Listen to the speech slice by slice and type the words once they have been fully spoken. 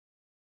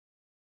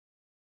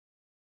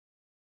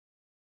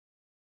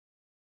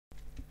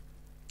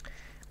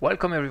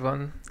Welcome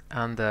everyone,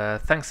 and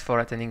thanks for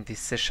attending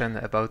this session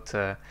about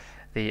the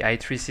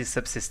I3C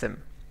subsystem.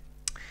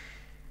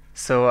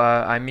 So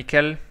I'm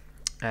Miquèl.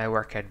 I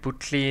work at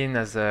Bootlin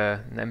as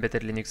an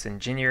embedded Linux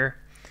engineer.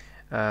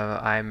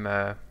 I'm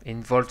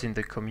involved in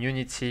the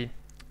community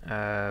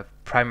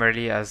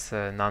primarily as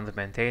a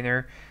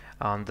non-maintainer,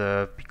 and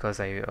because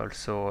I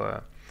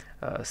also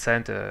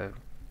sent a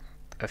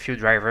few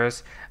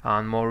drivers,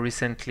 and more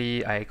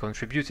recently I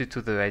contributed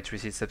to the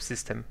I3C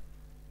subsystem.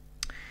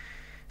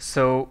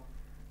 So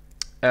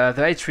the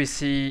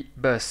I3C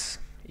bus,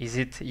 is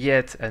it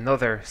yet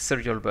another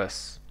serial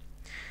bus?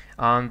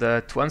 And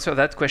to answer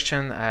that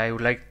question, I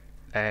would like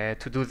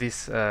to do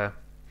this to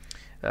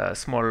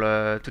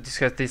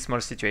discuss this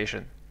small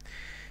situation.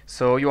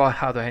 So you are a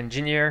hardware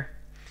engineer,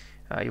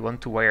 you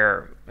want to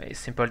wire a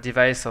simple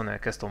device on a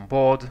custom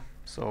board.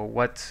 So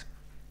what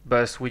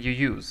bus will you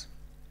use?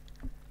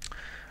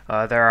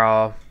 There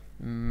are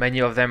many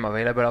of them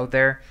available out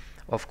there.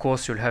 Of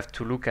course, you'll have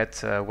to look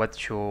at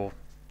what your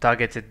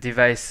targeted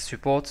device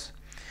supports.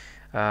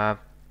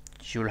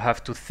 You'll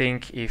have to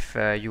think if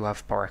you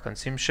have power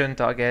consumption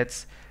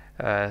targets,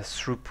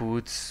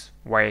 throughputs,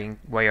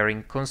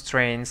 wiring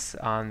constraints,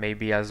 and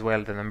maybe as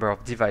well the number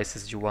of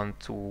devices you want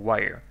to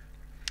wire.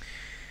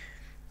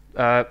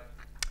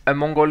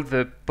 Among all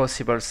the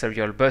possible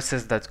serial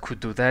buses that could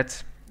do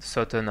that,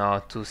 certain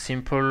are too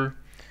simple,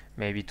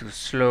 maybe too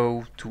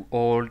slow, too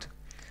old,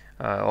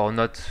 or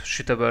not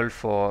suitable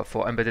for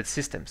embedded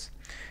systems.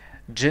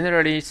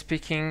 Generally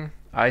speaking,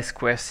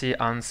 I2C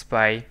and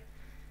SPI,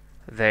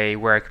 they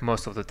work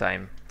most of the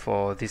time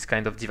for this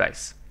kind of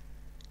device.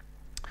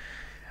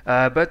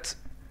 But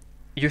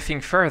you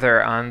think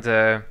further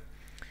and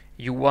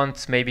you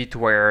want maybe to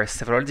wire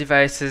several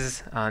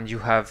devices and you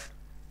have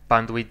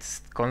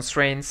bandwidth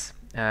constraints.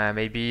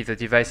 Maybe the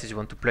devices you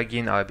want to plug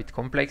in are a bit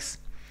complex.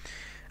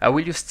 Will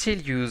you still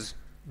use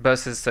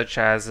buses such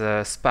as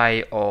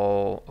SPI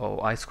or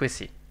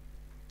I2C?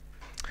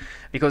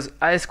 Because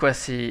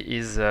I2C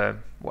is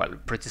well,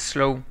 pretty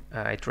slow.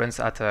 It runs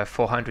at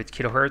 400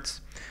 kilohertz,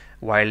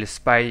 while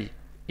SPI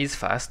is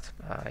fast.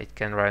 It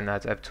can run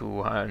at up to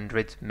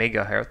 100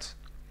 megahertz.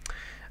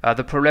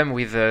 The problem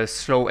with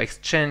slow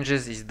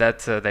exchanges is that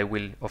they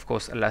will, of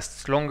course,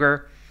 last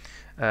longer.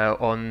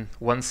 On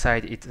one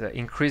side, it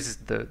increases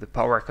the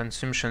power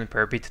consumption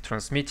per bit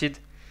transmitted,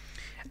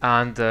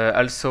 and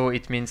also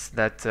it means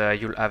that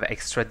you'll have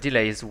extra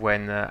delays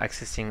when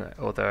accessing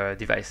other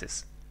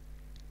devices.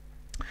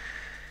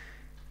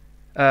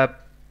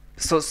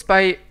 So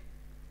SPI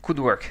could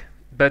work,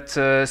 but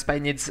SPI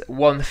needs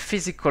one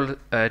physical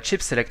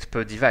chip select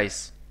per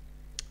device,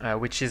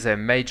 which is a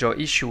major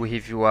issue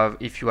if you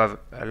have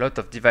a lot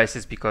of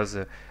devices, because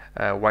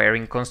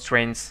wiring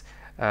constraints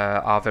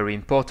are very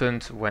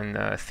important when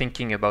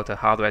thinking about a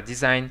hardware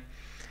design.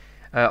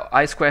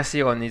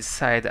 I2C on its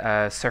side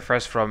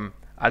suffers from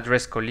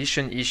address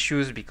collision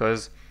issues,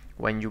 because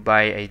when you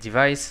buy a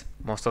device,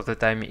 most of the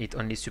time it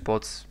only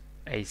supports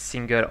a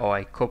single or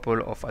a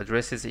couple of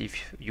addresses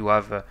if you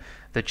have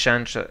the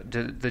chance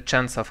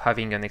of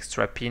having an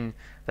extra pin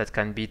that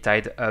can be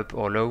tied up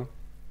or low,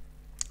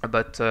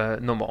 but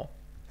no more.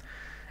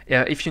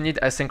 If you need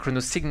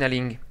asynchronous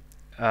signaling,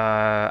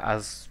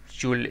 as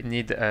you'll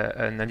need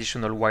an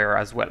additional wire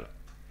as well.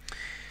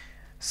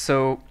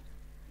 So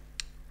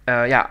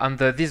yeah, and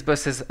these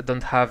buses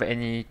don't have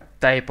any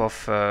type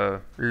of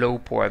low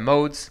power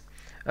modes,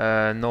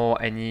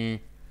 nor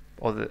any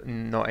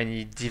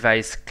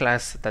device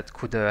class that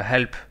could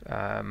help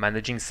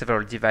managing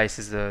several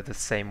devices the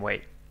same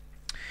way.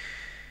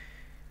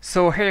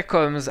 So here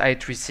comes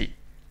I3C.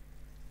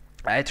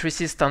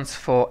 I3C stands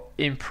for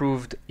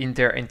Improved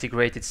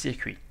Inter-Integrated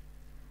Circuit,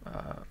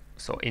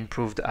 so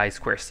improved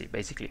I2C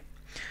basically.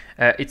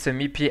 It's a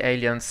MIPI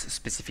Alliance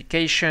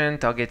specification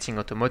targeting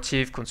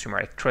automotive, consumer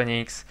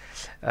electronics,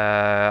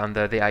 and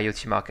the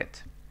IoT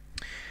market.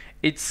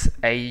 It's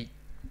a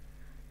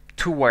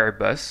two-wire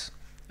bus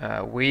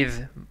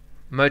with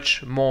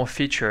much more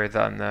feature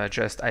than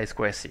just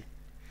I2C.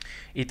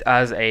 It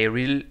has a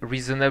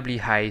reasonably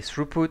high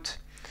throughput,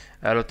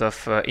 a lot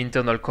of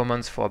internal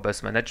commands for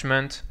bus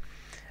management,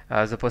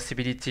 the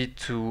possibility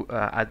to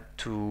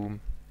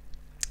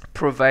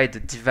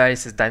provide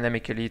devices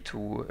dynamically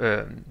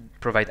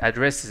provide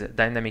addresses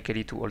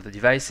dynamically to all the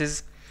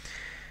devices.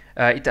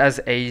 It has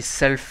a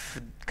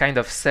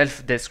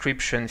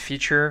self-description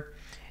feature,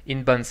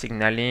 in-band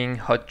signaling,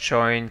 hot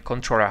join,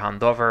 controller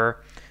handover,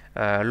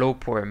 low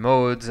power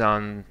modes,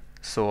 and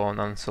so on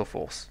and so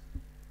forth.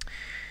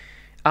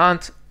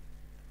 And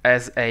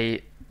as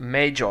a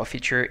major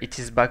feature, it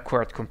is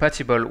backward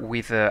compatible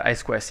with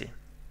I2C.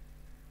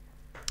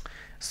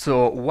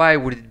 So why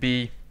would it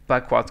be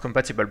backward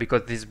compatible?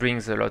 Because this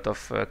brings a lot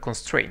of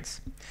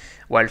constraints.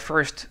 Well,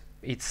 first,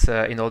 it's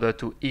in order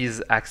to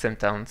ease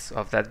acceptance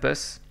of that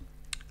bus,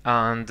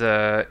 and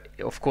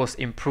of course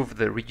improve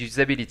the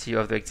reusability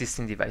of the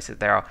existing devices.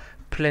 There are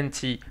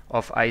plenty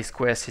of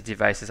I2C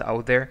devices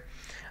out there,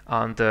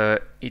 and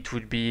it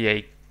would be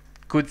a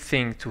good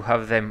thing to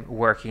have them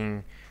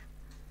working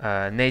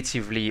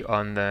natively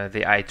on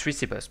the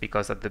I3C bus,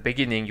 because at the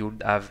beginning you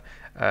would have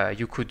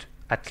you could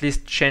at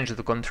least change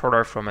the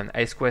controller from an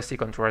I2C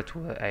controller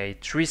to a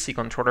 3C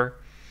controller.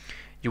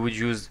 You would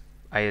use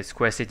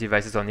I2C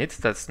devices on it,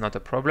 that's not a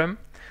problem.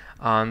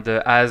 And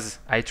as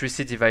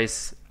I3C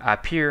devices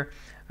appear,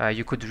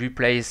 you could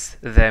replace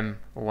them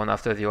one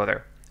after the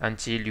other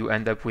until you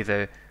end up with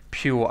a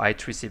pure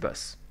I3C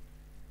bus.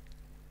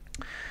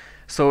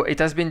 So it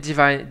has been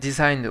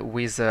designed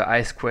with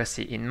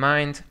I2C in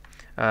mind.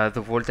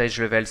 The voltage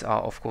levels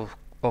are of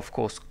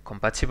course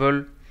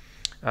compatible.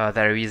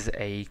 There is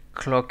a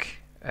clock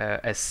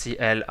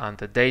SCL and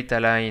the data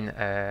line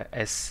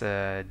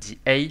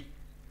SDA.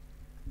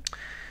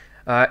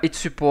 It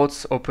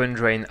supports open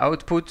drain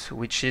output,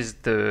 which is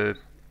the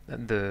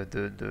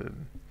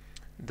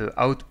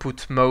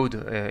output mode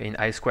in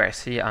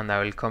I2C, and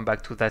I will come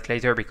back to that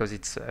later because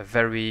it's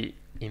very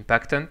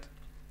important.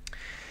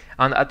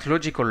 And at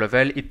logical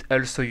level, it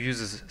also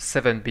uses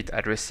 7-bit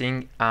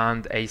addressing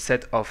and a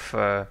set of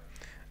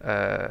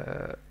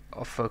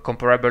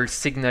comparable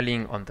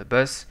signaling on the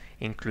bus,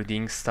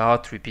 including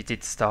start,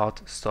 repeated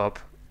start, stop,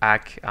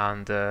 ACK,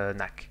 and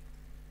NAC.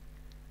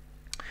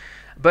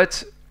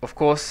 But of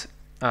course,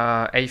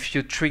 a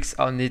few tricks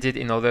are needed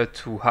in order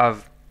to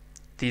have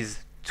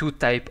these two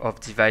types of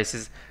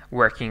devices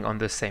working on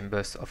the same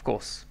bus, of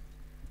course.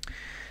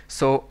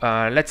 So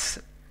let's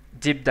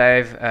deep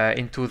dive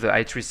into the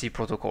I3C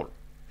protocol.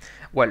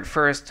 Well,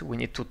 first we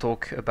need to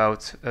talk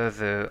about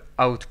the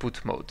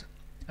output mode.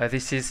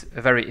 This is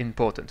very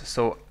important.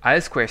 So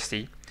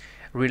I2C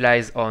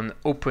relies on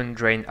open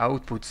drain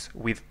outputs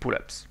with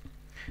pull-ups.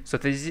 So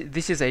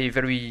this is a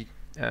very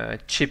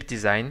cheap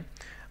design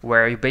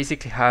where you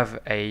basically have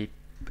a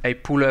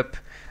pull-up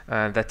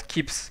that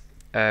keeps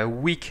a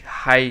weak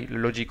high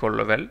logical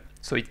level.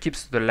 So it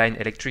keeps the line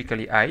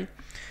electrically high,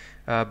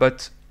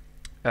 but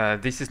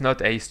this is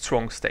not a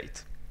strong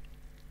state.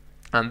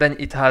 And then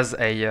it has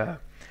a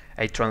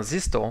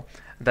transistor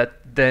that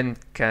then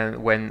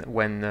can,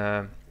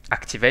 when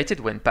activated,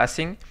 when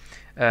passing,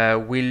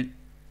 will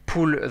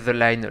pull the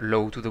line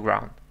low to the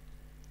ground.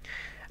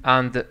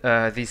 And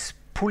this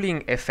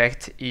pulling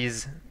effect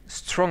is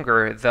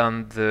stronger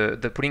than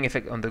the pulling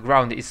effect on the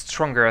ground is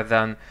stronger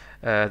than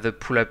the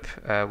pull-up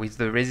with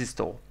the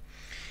resistor.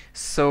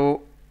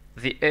 So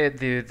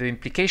the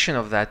implication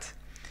of that,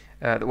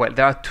 well,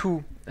 there are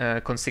two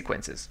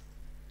consequences.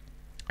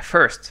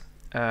 First,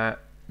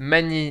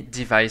 many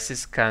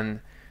devices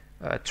can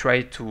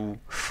try to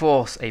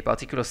force a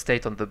particular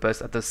state on the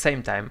bus at the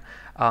same time,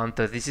 and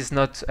this is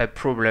not a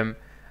problem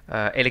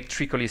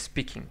electrically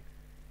speaking.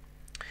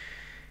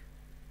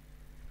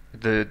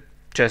 The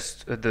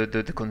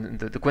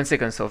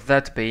consequence of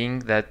that being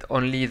that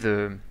only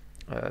the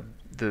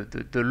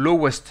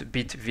lowest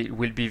bit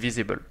will be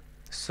visible.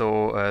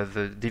 So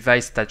the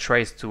device that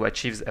tries to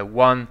achieve a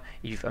 1,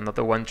 if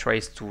another one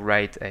tries to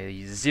write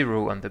a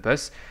 0 on the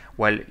bus,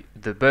 well,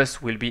 the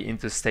bus will be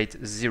into state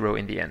 0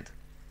 in the end.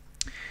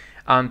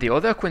 And the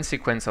other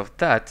consequence of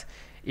that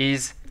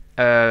is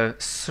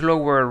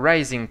slower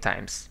rising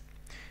times.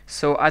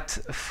 So at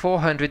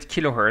 400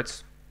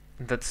 kilohertz,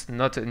 that's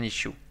not an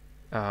issue.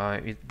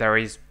 There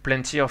is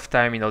plenty of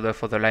time in order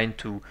for the line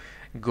to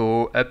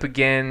go up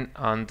again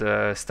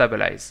and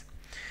stabilize.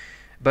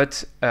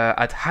 But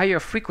at higher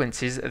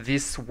frequencies,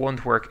 this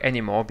won't work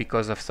anymore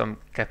because of some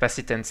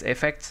capacitance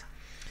effect.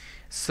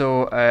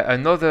 So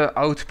another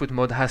output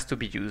mode has to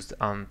be used,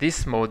 and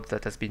this mode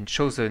that has been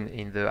chosen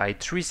in the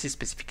I3C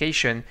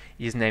specification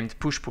is named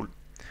push-pull,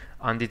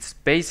 and it's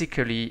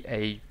basically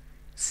a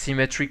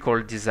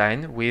symmetrical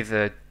design with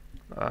at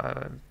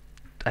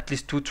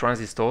least 2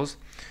 transistors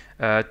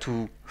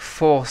to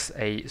force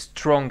a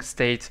strong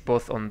state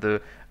both on the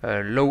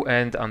low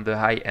end and the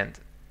high end.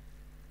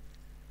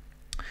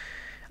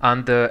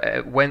 And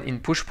when in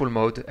push-pull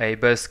mode, a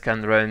bus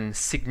can run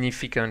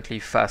significantly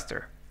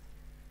faster.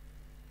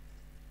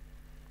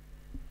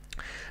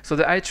 So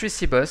the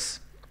I3C bus,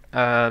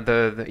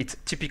 its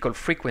typical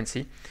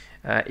frequency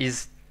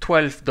is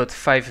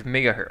 12.5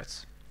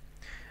 megahertz.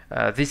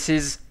 This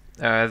is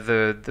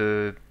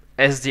the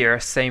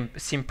SDR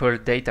simple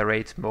data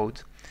rate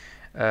mode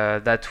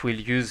that will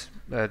use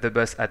the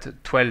bus at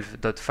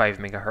 12.5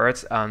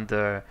 megahertz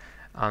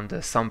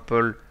and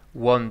sample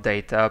 1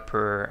 data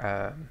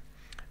per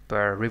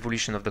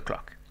revolution of the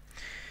clock.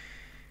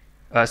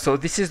 So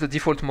this is the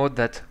default mode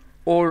that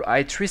all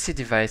I3C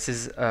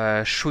devices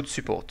should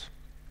support.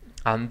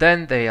 And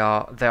then there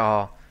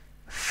are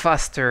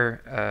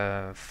faster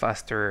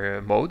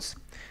modes.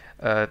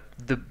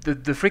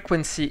 The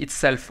frequency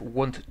itself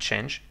won't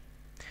change,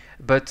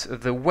 but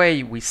the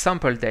way we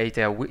sample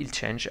data will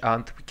change,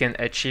 and we can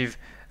achieve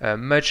a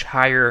much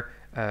higher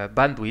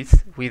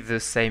bandwidth with the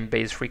same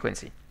base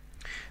frequency.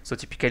 So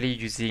typically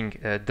using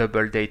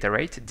double data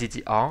rate,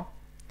 DDR.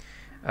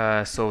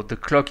 So the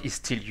clock is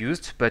still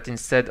used, but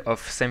instead of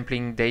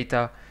sampling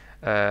data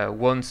we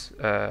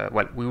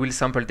will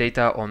sample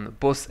data on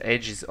both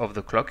edges of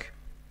the clock.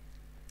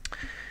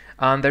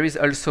 And there is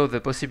also the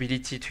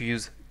possibility to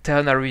use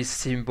ternary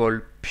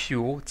symbol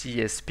pure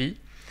TSP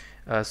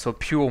So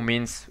pure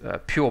means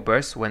pure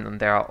bus when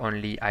there are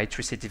only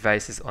I3C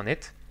devices on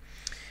it.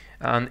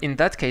 And in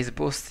that case,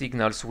 both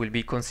signals will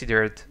be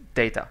considered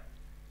data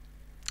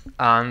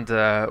and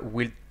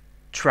will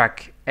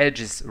track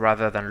edges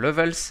rather than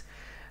levels,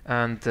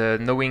 and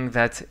knowing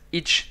that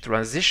each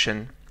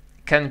transition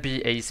can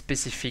be a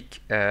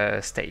specific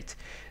state.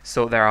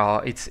 So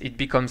it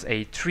becomes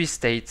a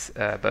three-state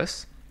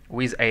bus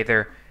with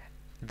either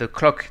the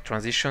clock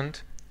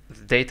transitioned,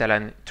 the data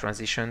line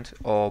transitioned,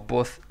 or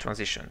both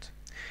transitioned.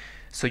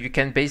 So you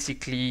can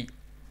basically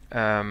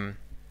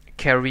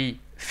carry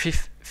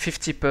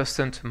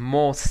 50%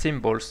 more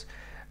symbols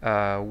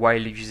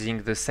while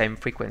using the same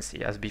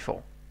frequency as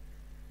before.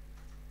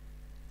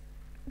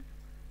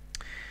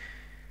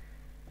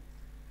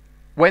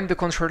 When the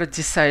controller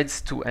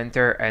decides to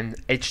enter an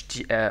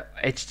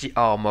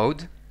HDR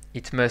mode,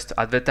 it must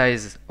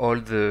advertise all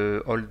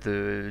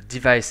the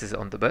devices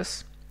on the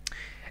bus.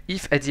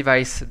 If a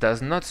device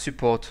does not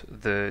support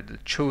the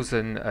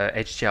chosen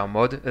HDR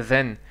mode,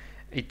 then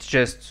it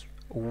just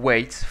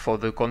waits for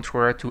the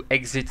controller to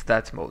exit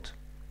that mode.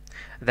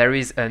 There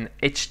is an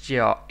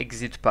HDR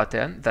exit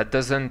pattern that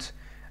doesn't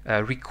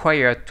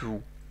require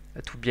to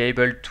be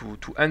able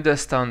to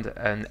understand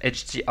an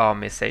HDR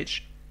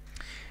message.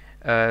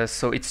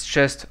 So it's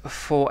just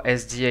 4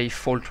 SDA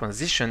fault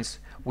transitions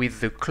with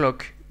the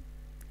clock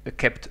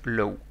kept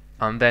low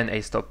and then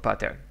a stop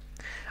pattern.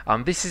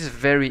 This is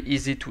very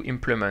easy to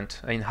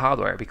implement in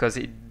hardware because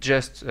it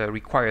just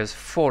requires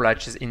 4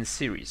 latches in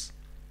series.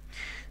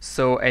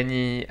 So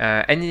any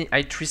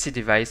I3C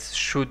device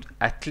should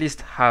at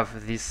least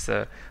have this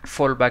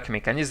fallback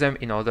mechanism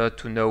in order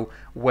to know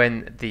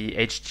when the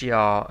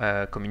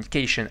HDR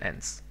communication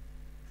ends.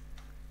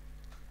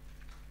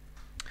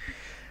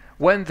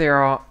 When there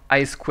are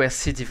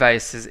I2C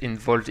devices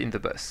involved in the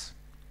bus.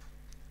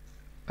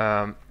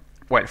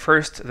 Well,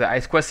 first, the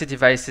I2C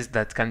devices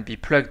that can be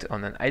plugged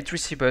on an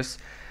I3C bus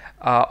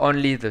are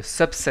only the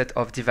subset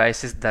of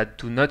devices that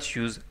do not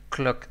use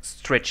clock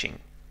stretching,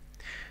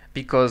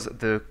 because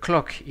the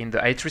clock in the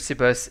I3C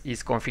bus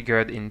is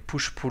configured in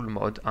push-pull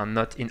mode and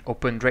not in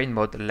open drain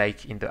mode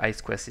like in the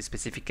I2C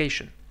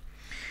specification.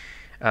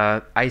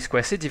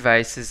 I2C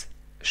devices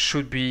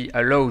should be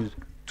allowed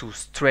to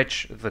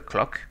stretch the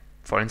clock.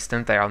 For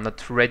instance, they are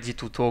not ready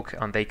to talk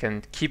and they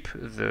can keep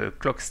the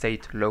clock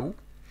state low.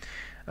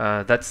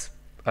 That's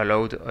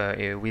allowed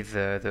with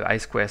the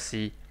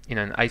I2C in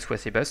an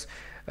I2C bus,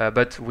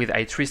 but with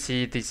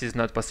I3C this is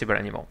not possible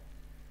anymore.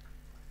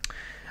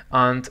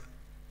 And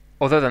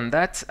other than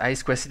that,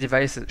 I2C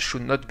devices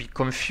should not be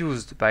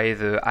confused by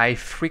the high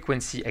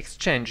frequency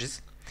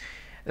exchanges.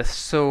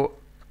 So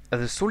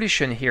the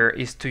solution here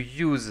is to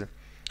use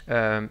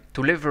to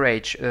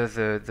leverage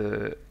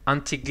the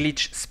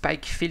anti-glitch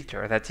spike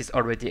filter that is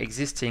already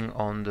existing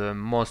on the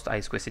most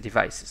I2C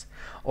devices,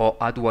 or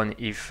add one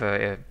if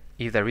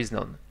there is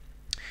none.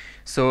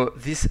 So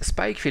this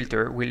spike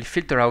filter will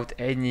filter out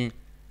any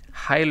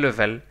high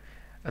level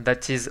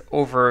that is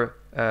over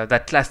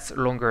that lasts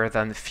longer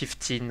than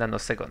 15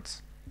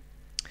 nanoseconds.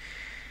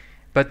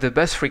 But the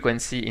bus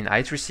frequency in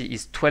I3C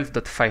is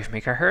 12.5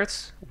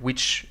 MHz,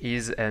 which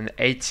is an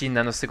 18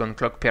 nanosecond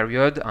clock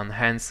period and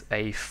hence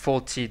a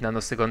 40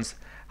 nanoseconds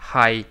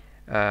high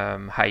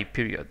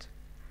period.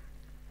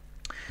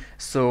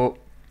 So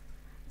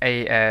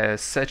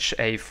such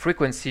a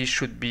frequency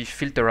should be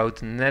filtered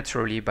out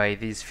naturally by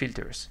these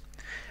filters.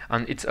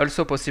 And it's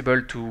also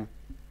possible to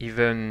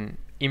even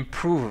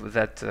improve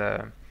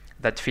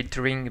that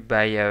filtering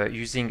by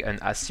using an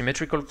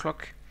asymmetrical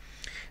clock.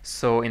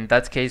 So in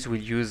that case,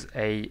 we'll use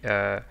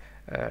a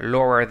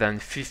lower than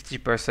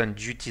 50%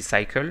 duty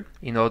cycle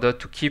in order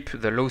to keep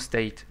the low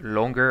state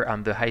longer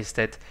and the high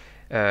state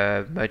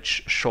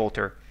much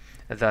shorter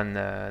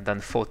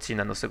than 40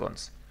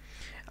 nanoseconds.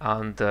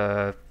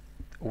 And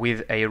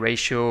with a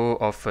ratio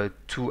of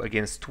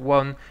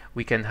 2:1,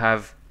 we can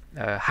have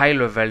high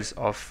levels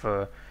of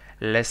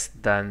less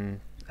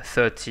than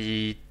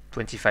 30-25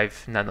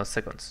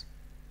 nanoseconds.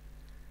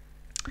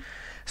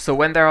 So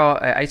when there are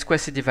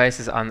I2C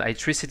devices and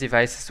I3C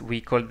devices, we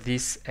call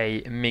this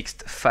a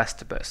mixed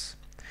fast bus.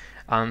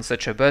 And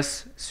such a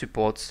bus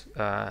supports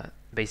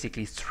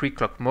basically 3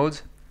 clock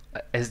modes,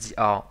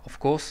 SDR of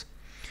course,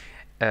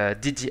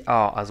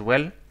 DDR as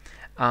well,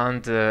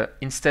 and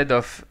instead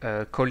of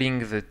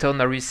calling the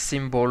ternary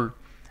symbol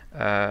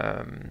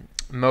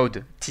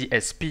mode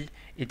TSP,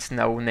 it's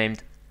now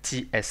named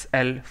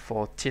TSL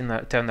for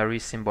ternary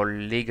symbol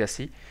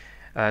legacy.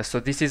 So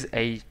this is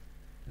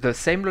the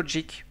same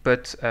logic,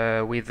 but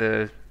with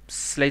a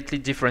slightly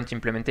different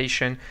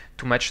implementation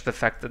to match the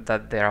fact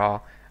that there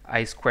are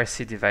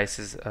I2C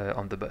devices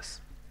on the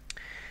bus.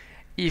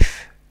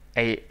 If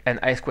an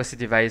I2C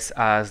device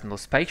has no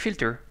spike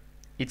filter,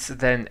 it's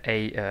then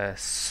a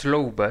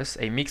slow bus,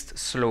 a mixed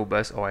slow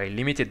bus or a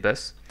limited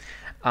bus,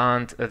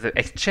 and the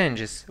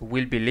exchanges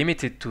will be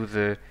limited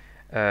to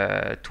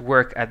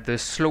work at the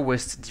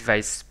slowest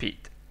device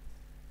speed,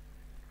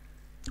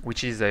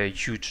 which is a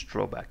huge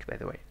drawback, by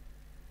the way.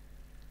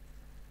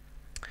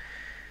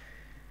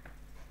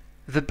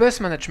 The bus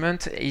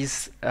management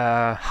is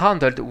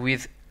handled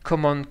with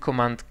Common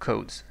Command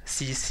Codes,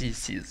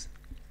 CCCs.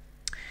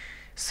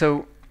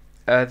 So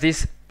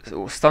this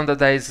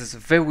standardizes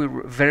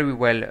very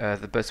well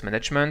the bus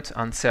management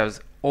and serves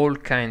all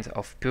kinds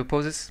of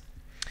purposes.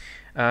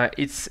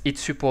 It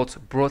supports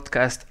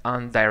broadcast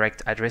and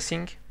direct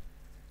addressing.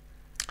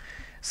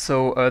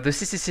 So the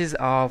CCCs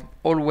are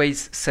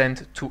always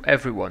sent to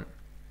everyone.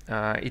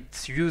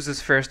 It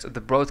uses first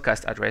the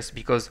broadcast address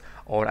because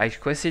all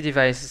I3C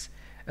devices,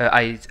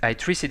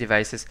 I3C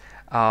devices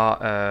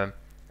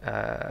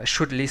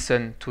should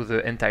listen to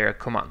the entire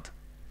command.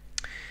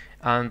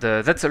 And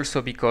that's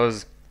also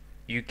because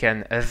you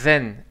can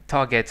then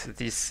target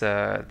this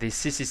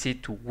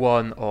CCC to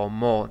one or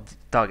more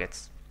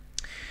targets.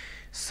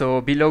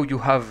 So below you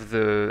have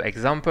the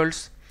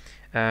examples.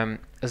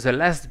 The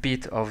last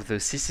bit of the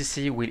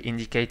CCC will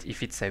indicate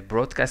if it's a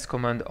broadcast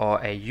command or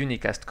a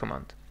unicast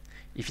command.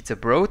 If it's a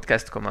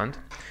broadcast command,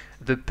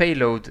 the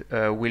payload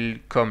will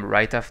come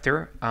right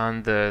after,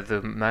 and the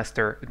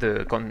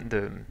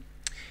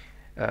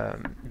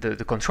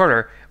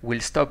controller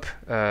will stop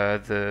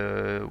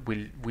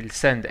will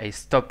send a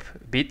stop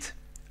bit,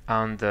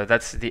 and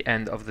that's the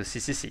end of the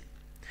CCC.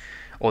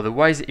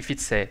 Otherwise, if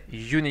it's a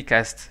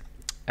unicast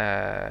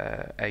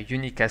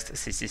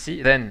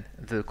CCC, then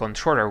the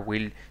controller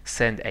will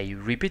send a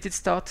repeated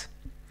start,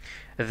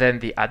 then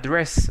the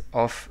address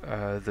of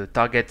the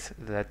target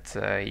that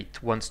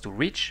it wants to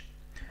reach,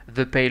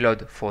 the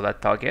payload for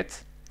that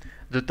target.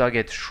 The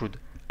target should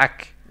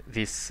hack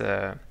this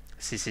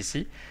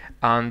CCC,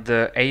 and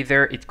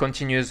either it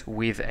continues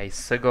with a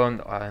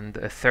second and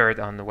a third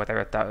and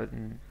whatever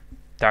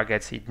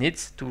targets it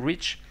needs to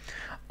reach,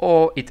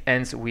 or it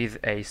ends with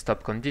a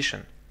stop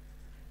condition.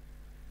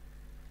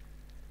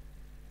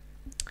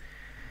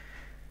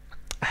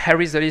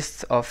 Here is a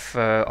list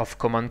of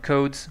command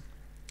codes.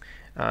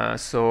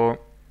 So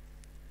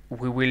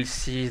we will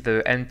see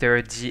the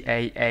enter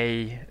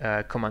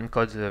DAA command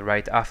code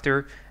right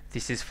after.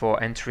 This is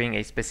for entering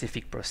a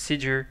specific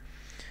procedure.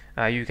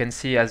 You can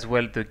see as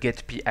well the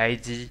get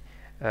PID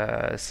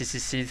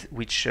CCC,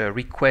 which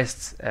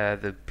requests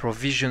the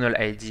provisional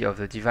ID of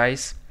the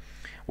device.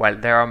 Well,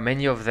 there are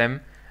many of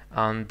them,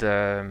 and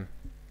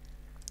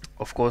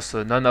of course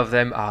none of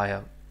them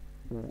are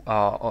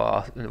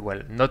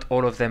well, not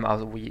all of them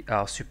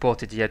are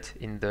supported yet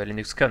in the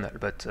Linux kernel,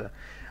 but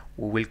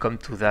we will come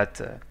to that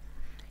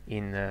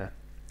in a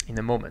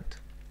moment.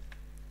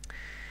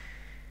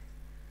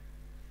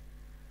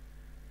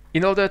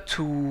 In order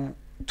to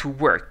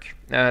work,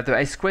 the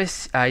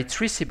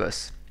I3C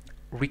bus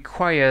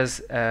requires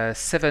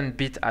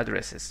 7-bit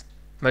addresses,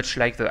 much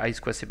like the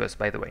I2C bus,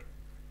 by the way.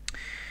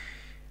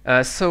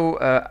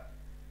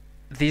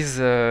 These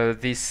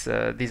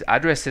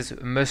addresses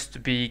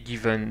must be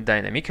given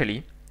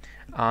dynamically,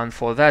 and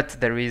for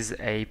that there is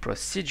a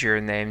procedure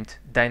named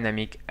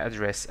Dynamic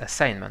Address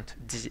Assignment,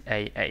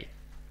 DAA.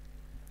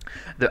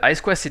 The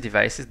I2C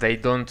devices, they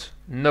don't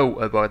know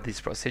about this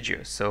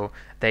procedure, so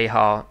they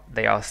are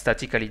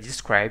statically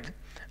described,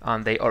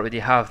 and they already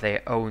have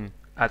their own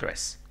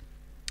address.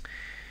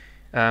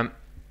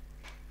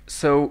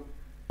 So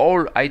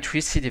all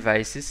I3C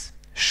devices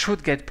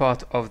should get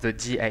part of the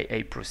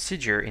DAA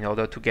procedure in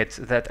order to get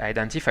that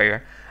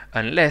identifier,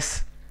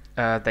 unless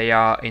they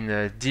are in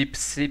a deep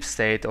sleep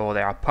state or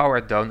they are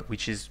powered down,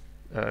 which is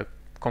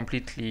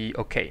completely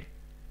okay.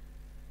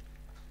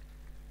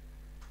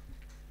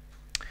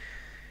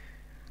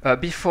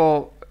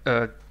 Before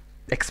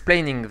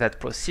explaining that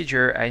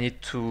procedure, I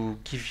need to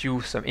give you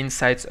some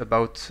insights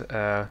about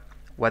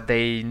what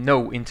they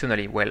know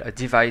internally. Well, a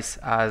device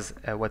has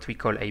what we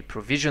call a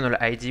provisional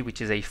ID,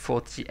 which is a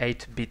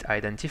 48-bit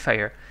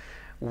identifier,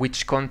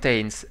 which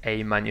contains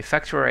a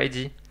manufacturer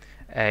ID,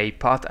 a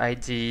part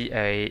ID,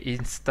 a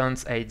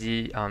instance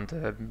ID, and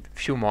a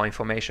few more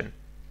information.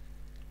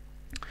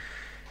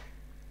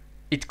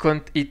 It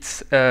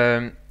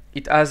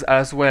has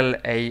as well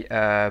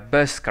a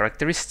bus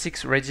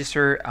characteristics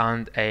register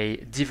and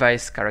a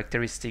device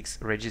characteristics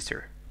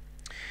register.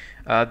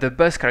 The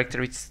bus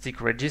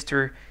characteristic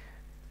register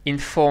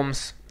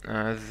informs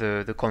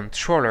the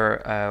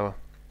controller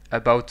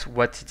about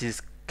what it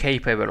is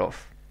capable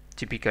of.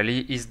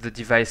 Typically, is the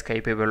device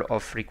capable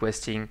of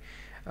requesting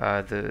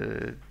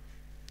the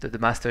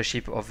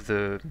mastership of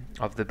the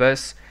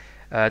bus?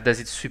 Does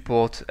it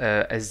support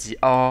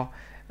SDR?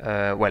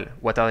 Well,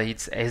 what are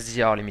its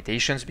SDR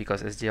limitations,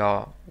 because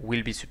SDR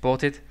will be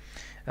supported?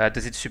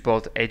 Does it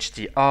support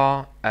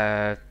HDR?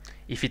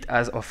 If it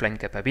has offline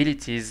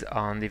capabilities,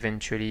 and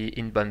eventually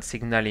in-band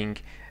signaling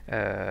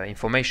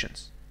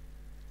informations.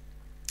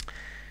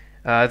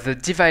 The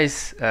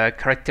device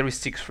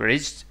characteristics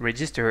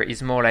register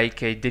is more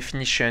like a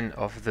definition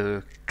of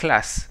the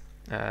class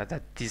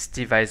that this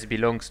device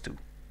belongs to.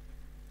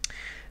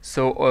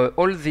 So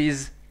all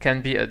these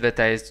can be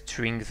advertised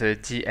during the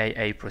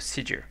DAA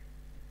procedure.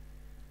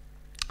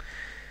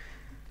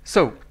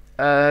 So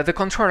the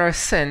controller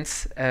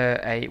sends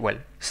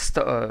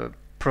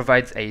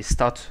provides a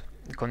start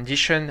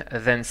condition,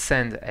 then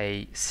send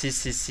a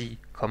CCC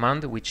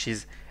command, which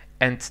is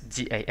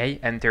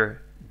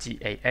enter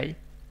DAA,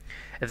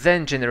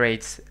 then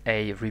generates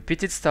a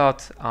repeated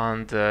start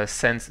and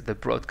sends the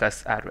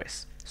broadcast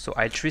address. So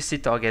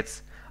I3C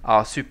targets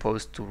are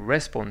supposed to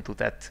respond to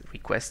that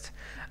request,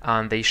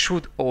 and they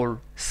should all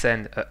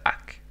send a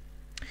ACK.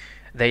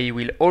 They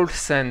will all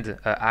send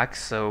a ACK,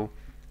 so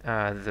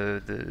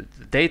the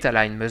data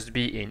line must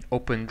be in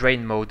open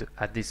drain mode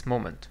at this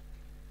moment.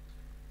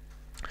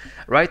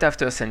 Right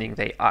after sending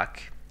the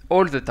ACK,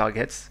 all the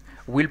targets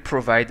will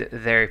provide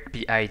their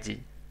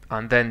PID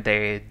and then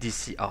their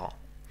DCR.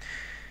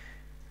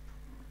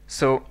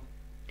 So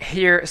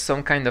here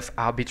some kind of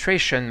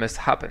arbitration must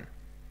happen,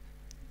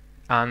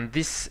 and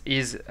this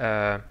is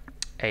a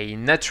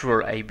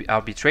natural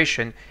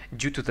arbitration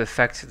due to the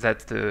fact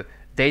that the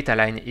data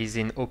line is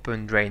in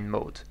open drain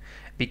mode,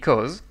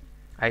 because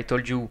I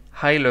told you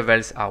high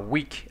levels are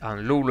weak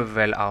and low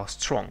level are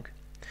strong.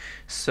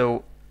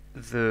 So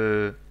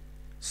the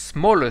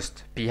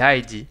smallest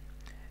PID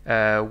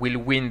will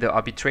win the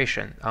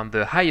arbitration and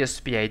the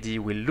highest PID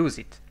will lose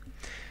it.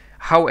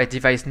 How a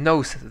device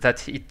knows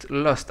that it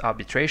lost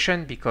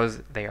arbitration?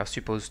 Because they are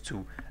supposed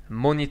to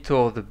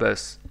monitor the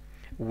bus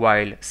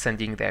while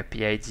sending their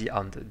PID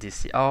and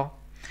DCR,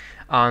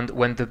 and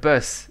when the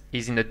bus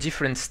is in a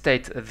different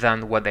state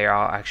than what they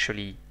are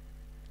actually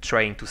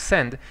trying to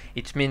send,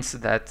 it means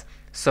that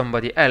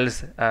somebody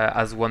else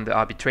has won the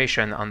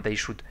arbitration and they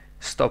should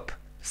stop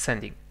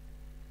sending.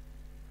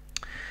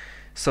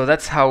 So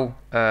that's how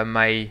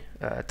my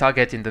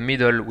target in the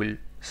middle will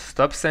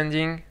stop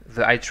sending.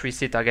 The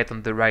I3C target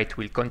on the right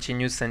will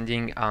continue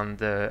sending,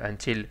 and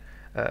until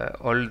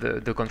all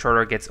the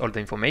controller gets all the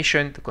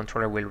information. The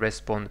controller will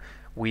respond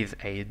with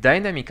a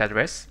dynamic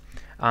address,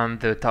 and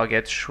the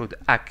target should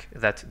ACK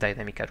that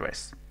dynamic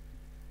address.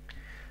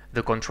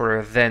 The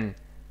controller then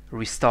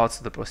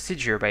restarts the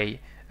procedure by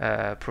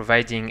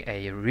providing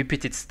a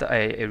repeated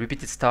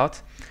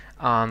start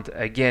and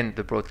again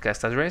the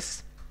broadcast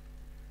address.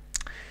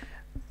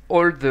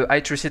 All the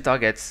I3C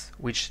targets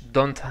which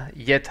don't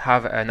yet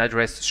have an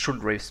address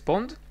should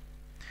respond.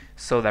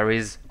 So there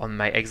is, on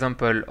my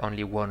example,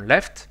 only one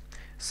left.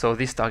 So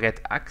this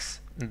target ACKs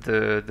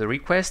the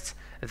request,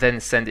 then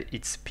send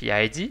its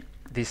PID.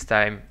 This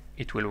time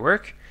it will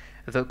work.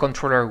 The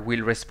controller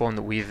will respond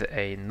with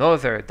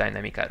another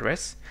dynamic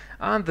address,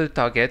 and the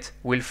target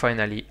will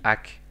finally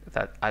ACK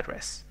that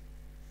address.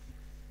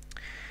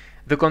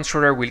 The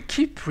controller will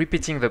keep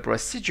repeating the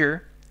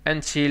procedure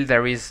until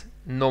there is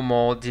no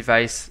more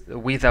device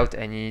without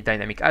any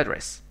dynamic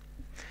address.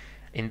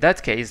 In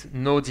that case,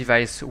 no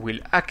device will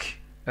ACK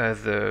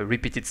the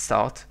repeated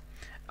start,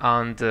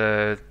 and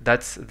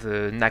that's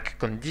the NAC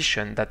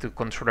condition that the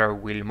controller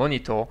will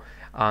monitor,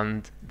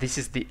 and this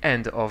is the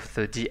end of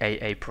the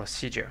DAA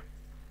procedure.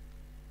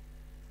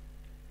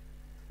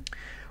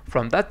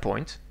 From that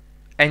point,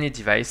 any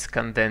device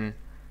can then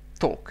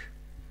talk,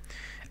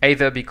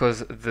 either because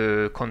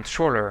the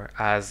controller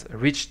has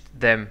reached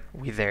them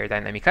with their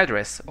dynamic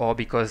address, or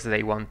because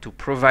they want to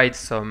provide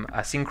some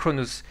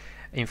asynchronous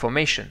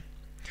information.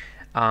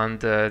 And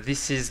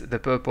this is the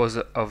purpose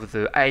of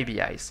the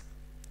IBIs.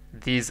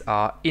 These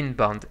are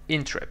inbound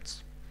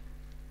interrupts.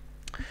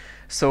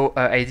 So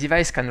a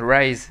device can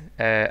raise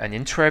an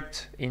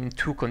interrupt in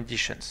two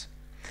conditions.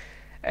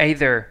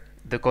 Either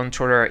the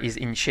controller is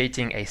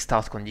initiating a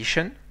start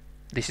condition.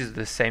 This is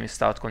the same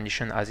start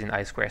condition as in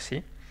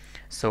I2C.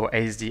 So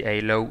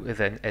SDA low,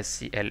 then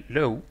SCL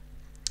low.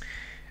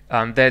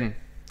 And then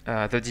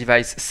the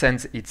device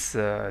sends its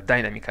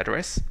dynamic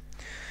address.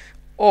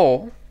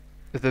 Or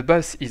the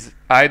bus is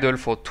idle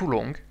for too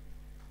long,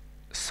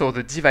 so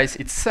the device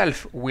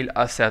itself will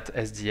assert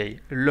SDA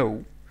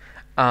low,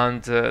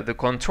 and the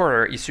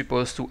controller is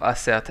supposed to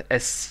assert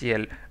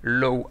SCL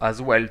low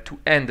as well to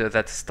end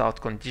that start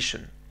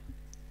condition.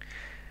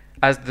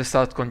 As the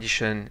start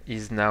condition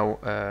is now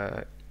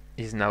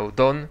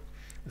done,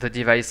 the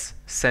device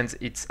sends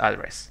its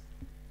address.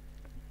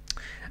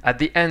 At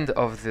the end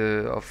of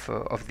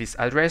this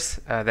address,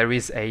 there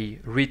is a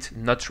read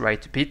not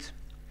write bit.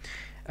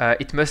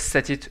 It must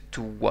set it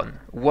to 1.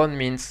 1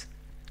 means,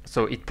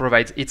 so it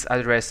provides its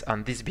address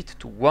and this bit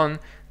to 1.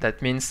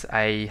 That means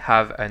I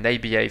have an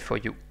ABI for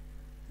you.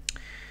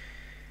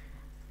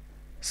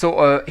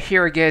 So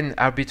here again,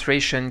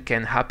 arbitration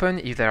can happen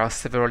if there are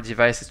several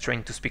devices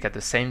trying to speak at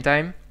the same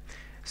time.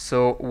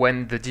 So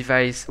when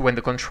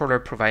the controller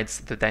provides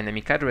the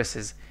dynamic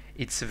addresses,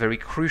 it's very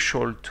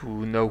crucial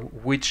to know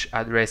which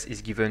address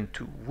is given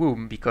to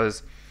whom,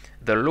 because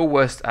the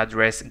lowest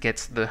address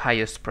gets the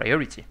highest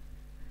priority.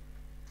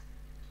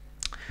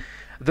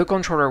 The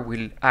controller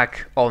will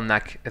ACK or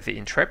NAC the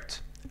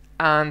interrupt,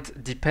 and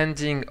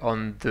depending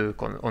on the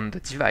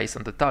device,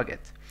 on the target,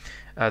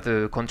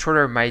 the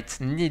controller might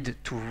need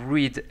to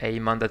read a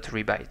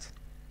mandatory byte.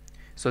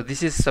 So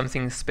this is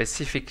something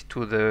specific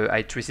to the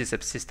I3C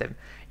subsystem.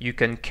 You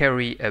can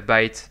carry a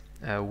byte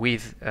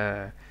with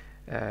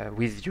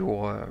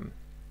your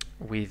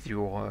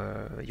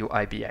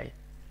IBI.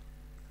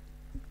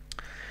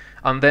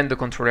 And then the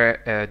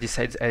controller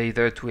decides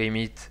either to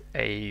emit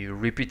a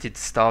repeated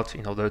start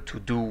in order to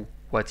do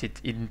what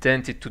it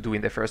intended to do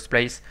in the first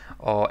place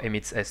or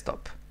emits a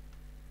stop.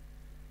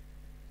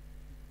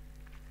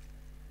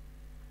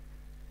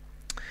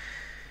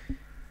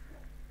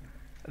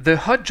 The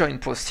hot join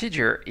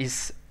procedure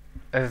is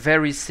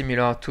very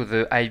similar to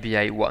the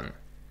IBI one.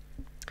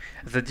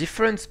 The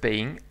difference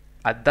being,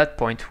 at that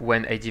point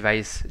when a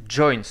device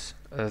joins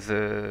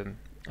the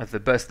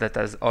bus that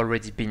has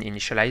already been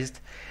initialized,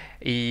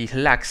 it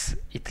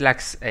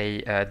lacks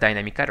a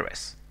dynamic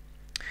address.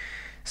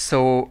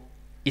 So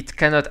it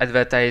cannot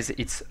advertise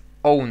its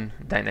own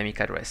dynamic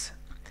address.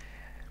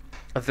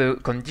 The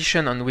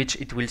condition on which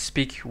it will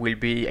speak will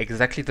be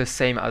exactly the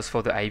same as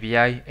for the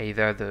IBI,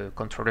 either the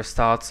controller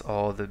starts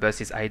or the bus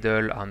is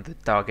idle and the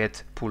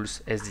target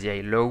pulls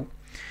SDA low.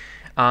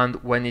 And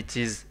when it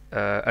is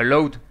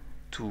allowed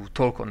to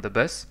talk on the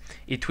bus,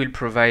 it will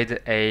provide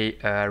a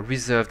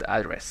reserved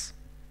address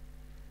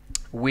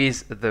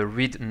with the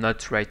read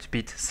not write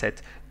bit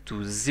set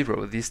to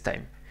 0 this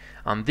time.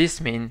 And this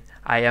means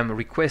I am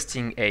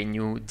requesting a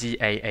new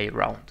DAA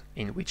round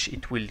in which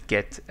it will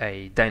get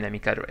a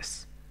dynamic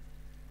address.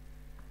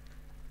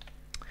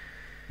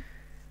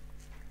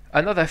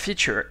 Another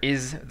feature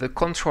is the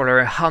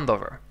controller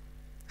handover.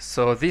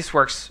 So this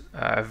works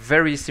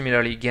very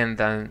similarly again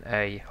than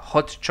a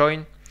hot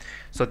join.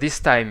 So this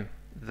time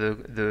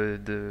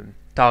the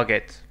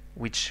target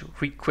which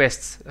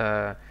requests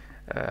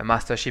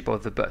mastership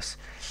of the bus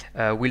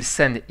will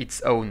send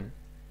its own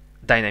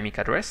dynamic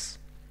address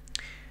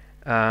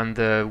and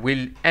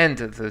will end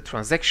the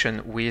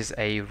transaction with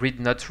a read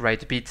not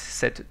write bit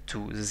set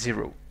to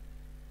 0.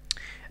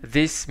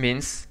 This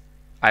means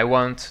I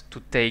want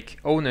to take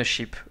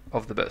ownership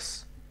of the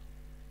bus.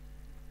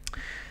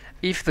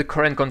 If the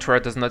current controller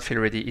does not feel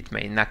ready, it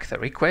may NAC the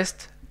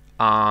request,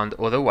 and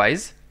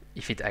otherwise,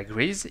 if it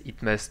agrees,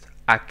 it must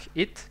hack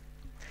it,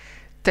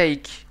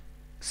 take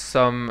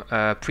some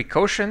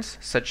precautions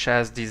such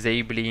as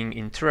disabling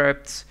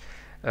interrupts,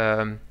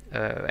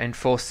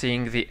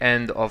 enforcing the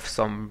end of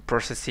some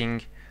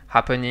processing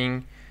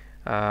happening,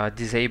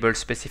 disable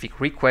specific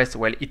requests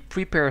while it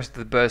prepares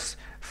the bus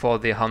for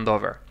the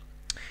handover.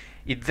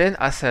 It then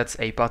asserts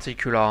a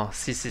particular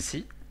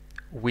CCC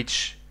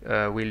which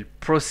will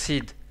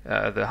proceed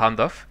the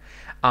handoff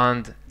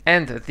and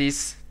end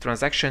this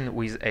transaction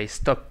with a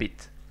stop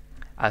bit.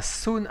 As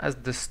soon as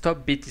the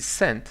stop bit is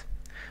sent,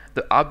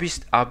 the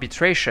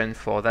arbitration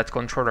for that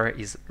controller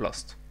is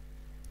lost.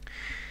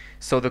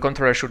 So the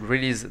controller should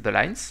release the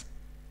lines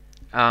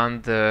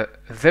and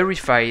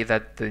verify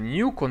that the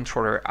new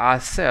controller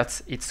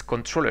asserts its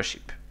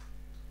controllership.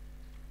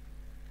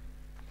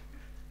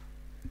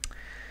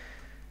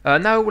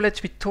 Now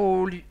let me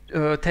tell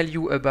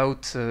you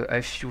about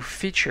a few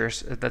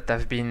features that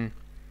have been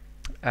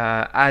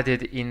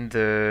added in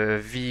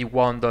the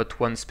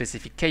v1.1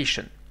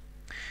 specification.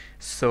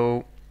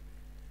 So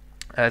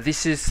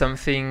this is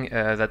something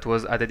that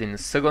was added in the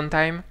second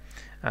time,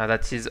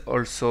 that is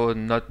also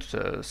not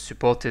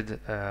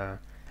supported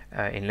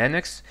in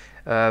Linux,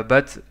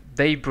 but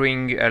they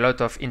bring a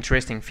lot of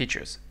interesting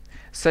features,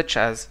 such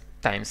as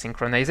time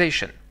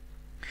synchronization.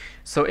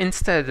 So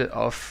instead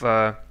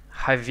of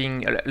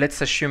having,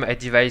 let's assume a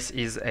device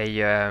is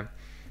a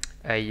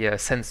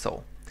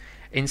sensor.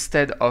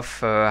 Instead of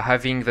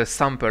having the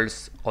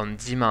samples on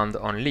demand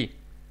only,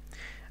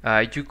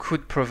 you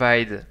could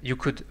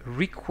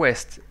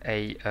request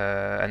an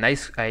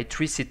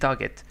I3C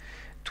target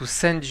to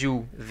send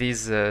you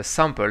these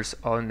samples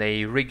on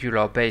a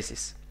regular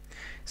basis.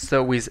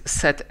 So with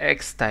set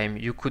X time,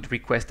 you could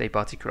request a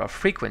particular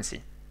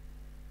frequency,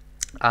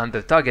 and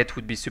the target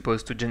would be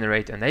supposed to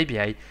generate an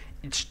ABI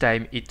each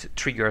time it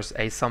triggers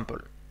a sample.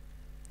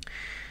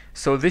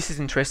 So this is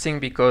interesting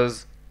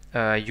because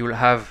you'll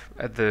have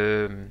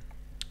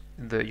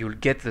you'll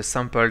get the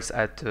samples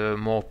at a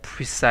more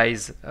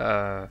precise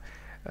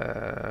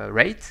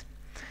rate,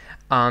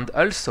 and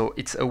also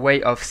it's a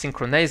way of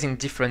synchronizing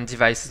different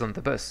devices on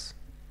the bus.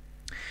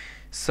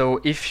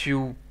 So if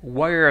you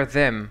wire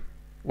them,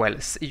 well,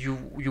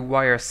 you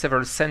wire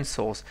several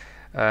sensors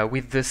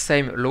with the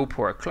same low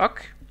power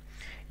clock,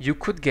 you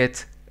could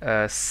get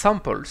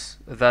samples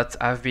that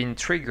have been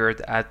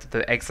triggered at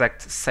the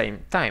exact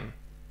same time,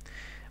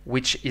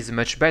 which is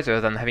much better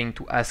than having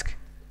to ask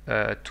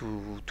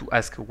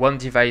ask one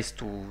device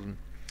to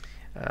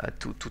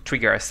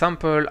trigger a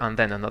sample, and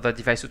then another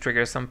device to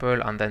trigger a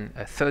sample, and then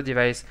a third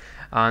device,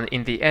 and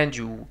in the end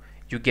you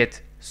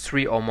get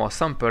 3 or more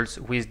samples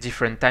with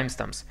different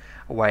timestamps.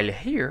 While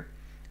here,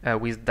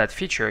 with that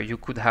feature, you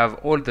could have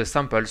all the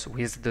samples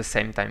with the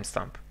same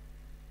timestamp.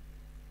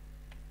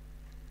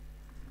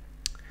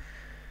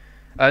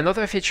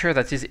 Another feature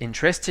that is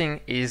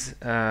interesting is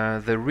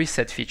the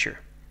reset feature.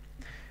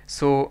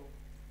 So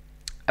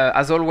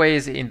as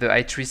always in the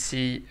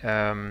I3C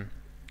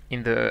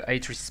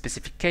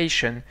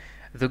specification,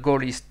 the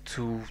goal is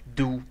to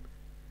do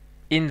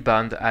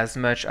in-band as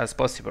much as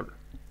possible.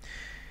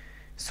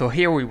 So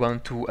here we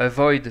want to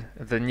avoid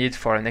the need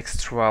for an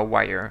extra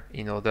wire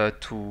in order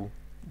to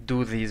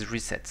do these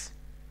resets.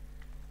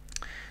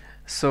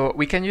 So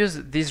we can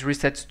use these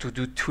resets to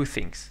do two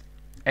things.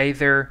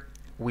 Either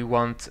we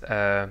want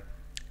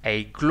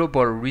a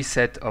global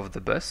reset of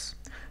the bus.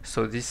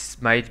 So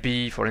this might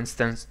be, for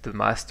instance, the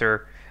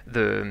master,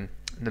 the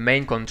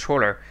main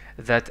controller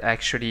that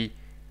actually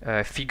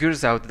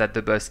figures out that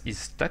the bus is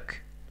stuck.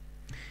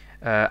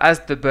 As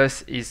the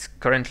bus is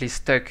currently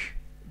stuck,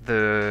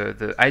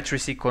 the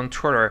I3C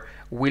controller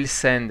will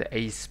send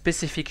a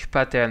specific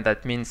pattern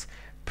that means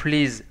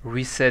please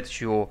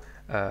reset your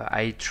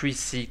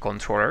I3C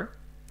controller.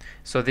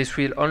 So this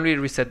will only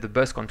reset the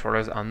bus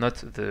controllers and not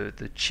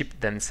the chip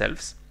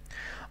themselves.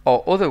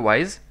 Or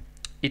otherwise,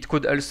 it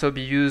could also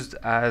be used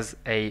as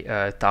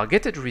a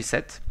targeted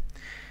reset,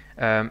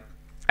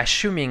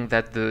 assuming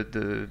that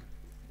the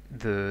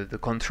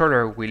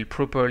controller will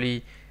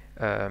properly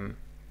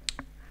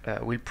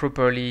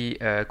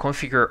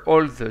configure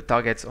all the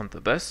targets on the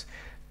bus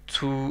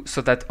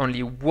so that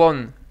only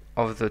one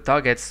of the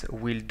targets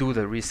will do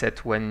the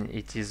reset when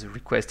it is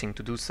requesting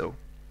to do so.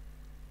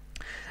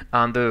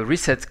 And the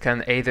reset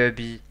can either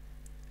be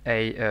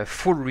a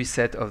full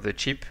reset of the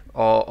chip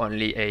or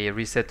only a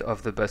reset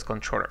of the bus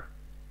controller.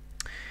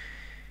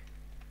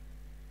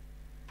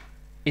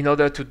 In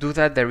order to do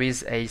that, there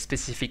is a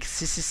specific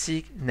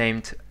CCC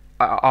named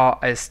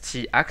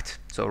RST act,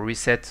 so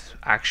reset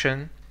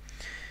action.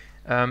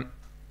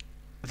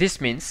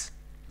 This means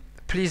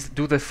please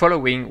do the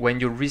following when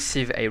you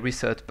receive a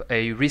reset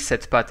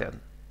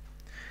pattern.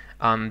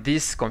 And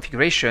this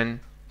configuration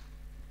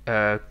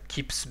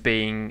keeps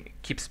being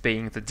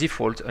the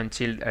default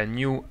until a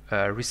new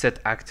reset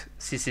act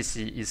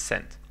CCC is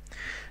sent.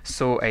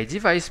 So a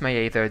device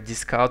may either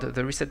discard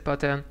the reset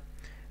pattern,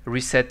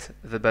 reset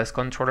the bus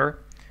controller,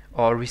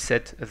 or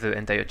reset the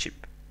entire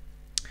chip.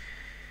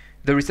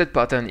 The reset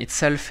pattern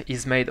itself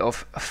is made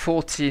of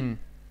 14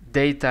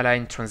 data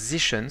line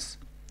transitions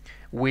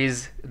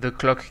with the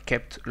clock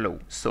kept low.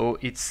 So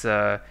it's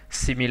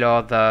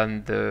similar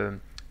than the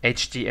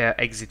HDR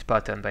exit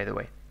pattern, by the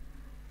way.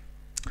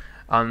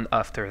 And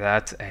after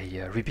that,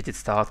 a repeated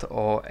start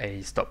or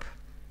a stop.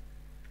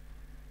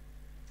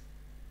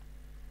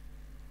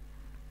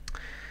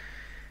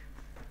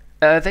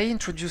 They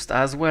introduced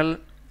as well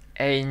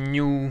a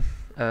new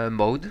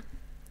mode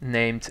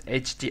named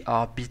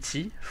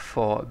HDR-BT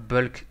for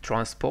bulk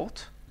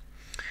transport.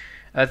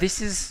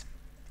 This is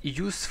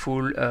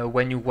useful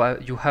when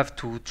you have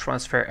to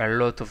transfer a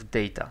lot of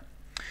data.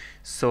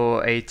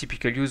 So a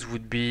typical use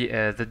would be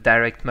the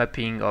direct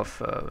mapping of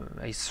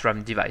a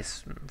SRAM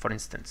device, for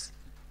instance.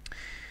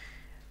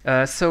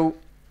 So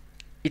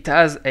it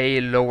has a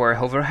lower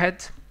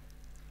overhead.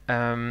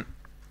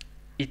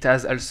 It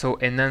has also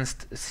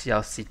enhanced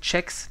CRC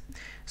checks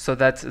so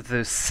that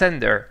the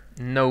sender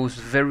knows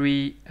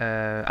and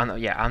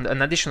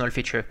an additional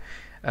feature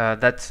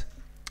that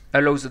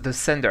allows the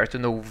sender to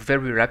know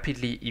very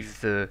rapidly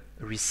if the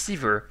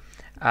receiver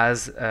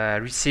has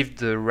received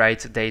the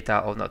right data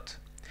or not.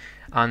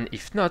 And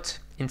if not,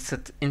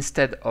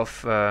 instead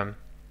of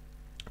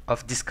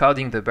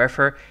discarding the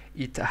buffer,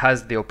 it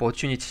has the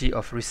opportunity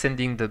of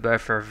resending the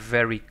buffer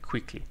very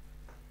quickly.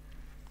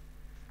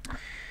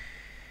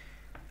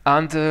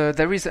 And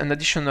there is an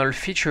additional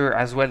feature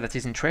as well that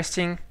is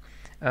interesting.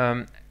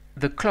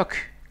 The clock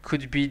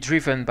could be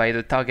driven by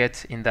the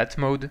target in that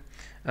mode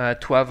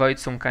to avoid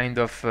some kind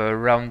of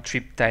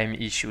round-trip time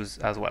issues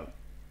as well.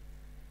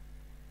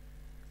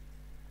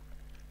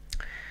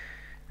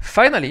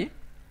 Finally,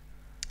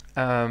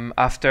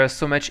 after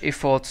so much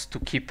effort to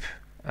keep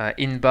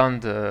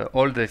inbound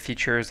all the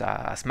features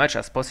as much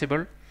as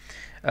possible,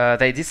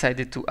 they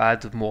decided to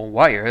add more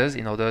wires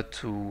in order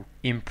to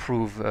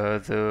improve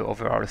the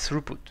overall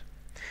throughput.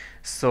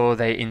 So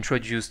they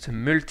introduced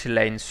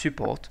multi-lane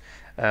support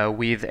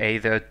with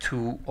either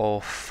 2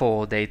 or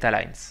 4 data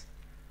lines.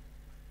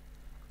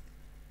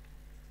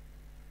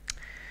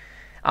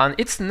 And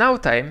it's now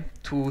time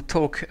to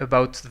talk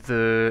about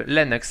the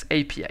Linux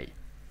API.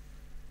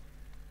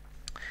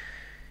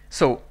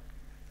 So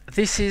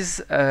this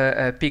is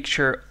a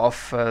picture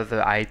of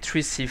the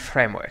I3C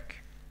framework.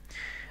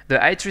 The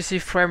I3C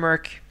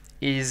framework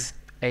is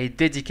a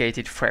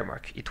dedicated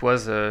framework.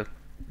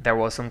 There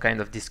was some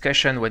kind of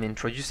discussion when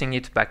introducing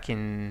it back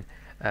in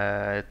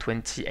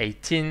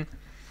 2018,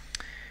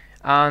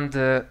 and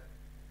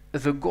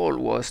the goal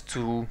was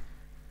to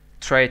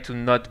try to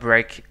not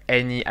break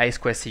any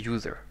I2C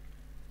user.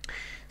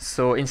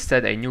 So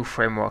instead, a new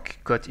framework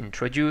got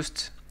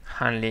introduced,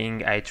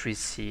 handling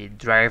I3C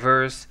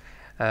drivers,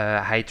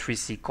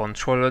 I3C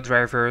controller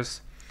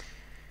drivers.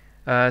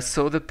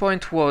 So the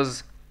point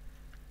was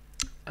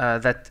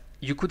that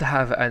you could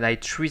have an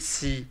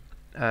I3C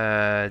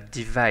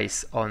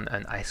device on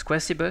an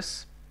I2C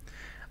bus,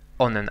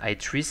 on an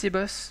I3C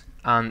bus,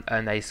 and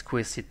an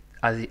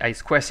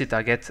I2C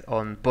target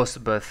on both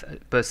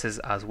buses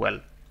as well.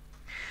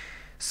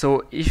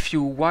 So if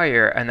you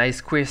wire an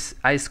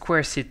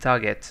I2C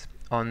target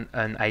on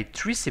an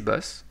I3C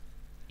bus,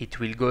 it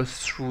will go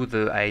through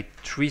the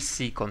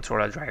I3C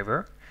controller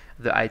driver,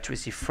 the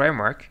I3C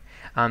framework,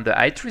 and the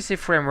I3C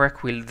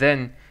framework will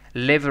then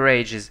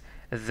leverage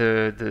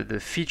the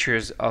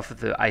features of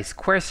the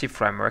I2C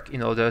framework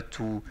in order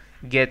to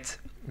get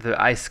the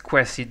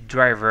I2C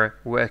driver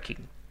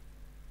working.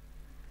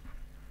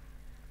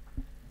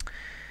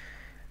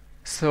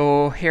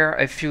 So here are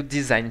a few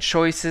design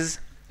choices.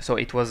 So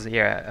it was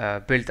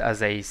here built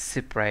as a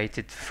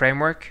separated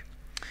framework.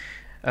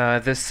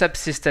 The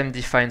subsystem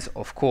defines,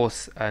 of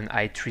course, an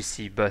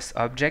I3C bus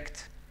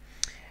object,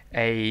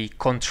 a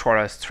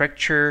controller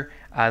structure,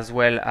 as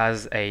well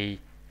as a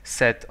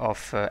set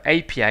of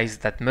APIs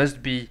that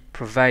must be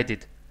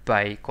provided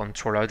by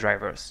controller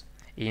drivers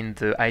in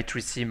the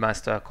I3C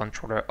master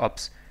controller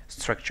ops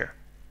structure.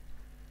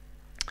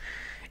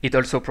 It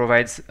also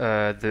provides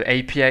the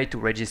API to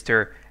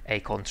register a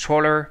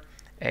controller,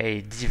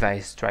 a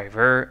device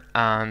driver,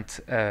 and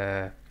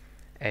the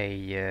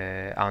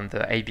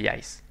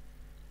ABIs.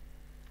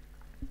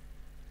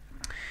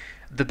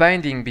 The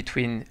binding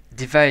between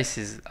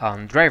devices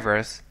and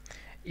drivers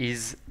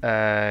is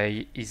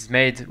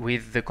made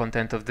with the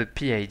content of the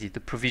PID, the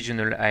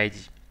provisional ID.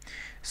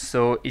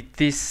 So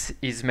this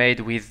is made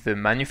with the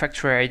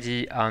manufacturer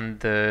ID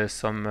and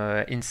some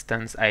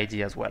instance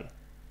ID as well.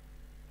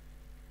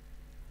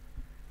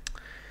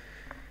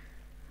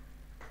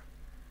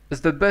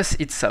 The bus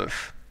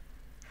itself,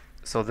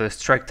 so the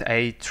struct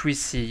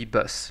I3C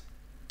bus,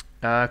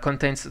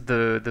 contains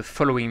the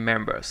following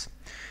members.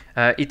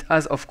 It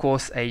has, of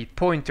course, a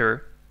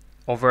pointer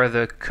over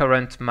the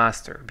current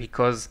master,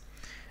 because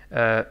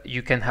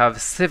you can have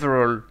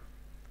several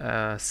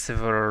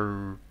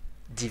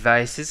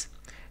devices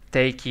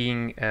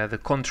taking the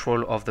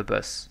control of the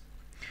bus.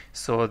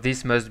 So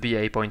this must be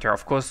a pointer,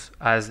 of course,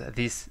 as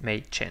this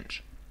may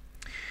change.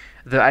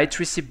 The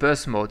I3C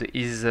bus mode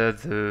is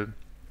the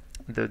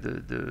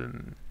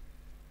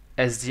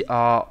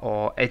SDR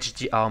or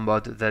HDR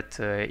mode that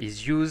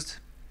is used.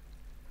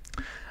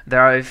 There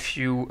are a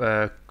few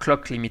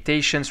clock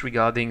limitations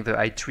regarding the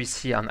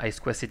I3C and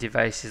I2C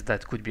devices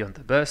that could be on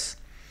the bus,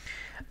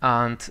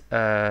 and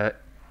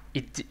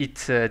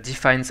it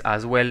defines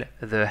as well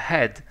the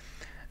head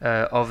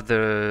of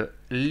the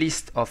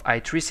list of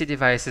I3C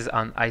devices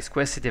and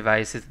I2C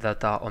devices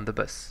that are on the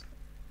bus.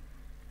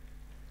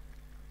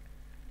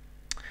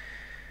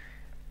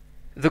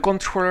 The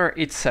controller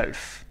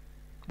itself,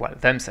 well,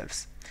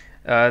 themselves,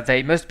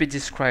 they must be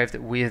described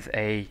with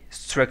a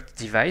struct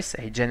device,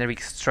 a generic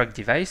struct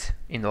device,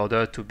 in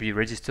order to be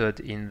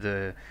registered in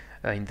the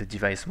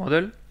device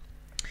model.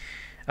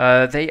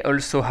 They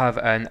also have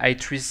an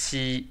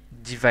I3C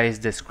device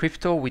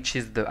descriptor, which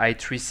is the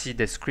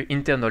I3C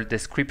internal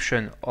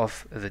description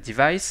of the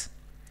device.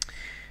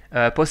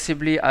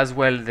 Possibly as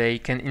well, they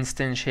can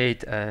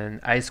instantiate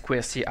an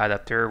I2C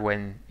adapter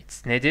when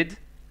it's needed.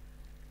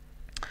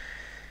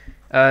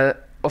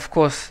 Of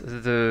course,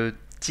 the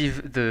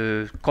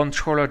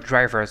controller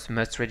drivers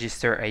must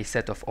register a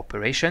set of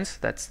operations.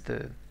 That's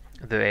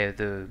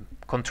the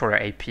controller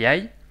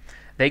API.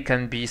 They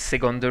can be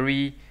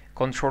secondary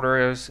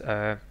controllers.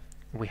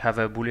 We have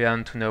a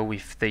boolean to know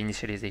if the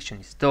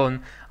initialization is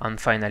done, and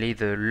finally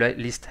the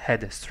list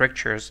head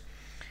structures,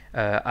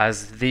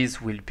 as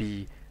these will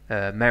be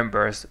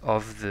members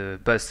of the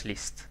bus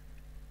list.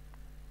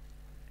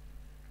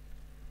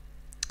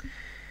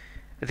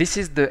 This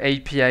is the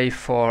API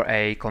for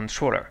a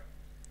controller.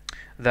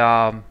 There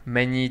are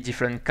many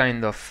different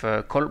kind of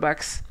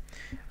callbacks.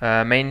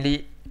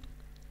 Mainly,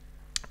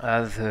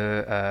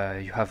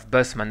 you have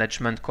bus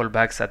management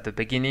callbacks at the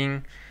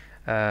beginning,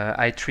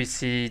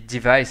 I3C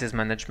devices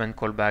management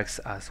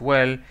callbacks as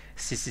well,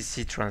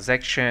 CCC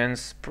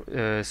transactions,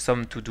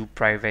 some to do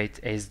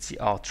private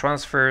SDR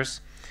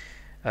transfers,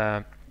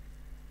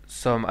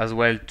 some as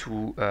well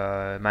to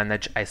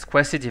manage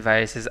I2C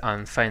devices,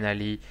 and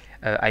finally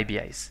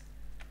IBIs.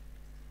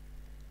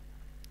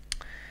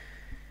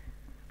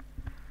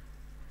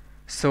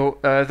 So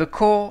the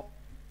core,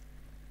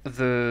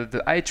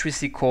 the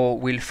I3C core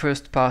will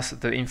first pass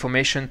the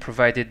information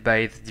provided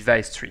by the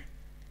device tree.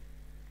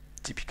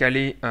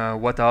 Typically,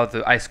 what are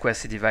the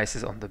I2C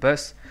devices on the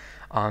bus,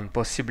 and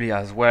possibly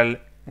as well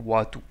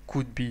what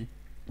could be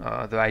the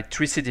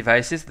I3C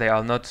devices. They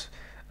are not,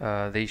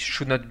 they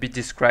should not be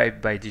described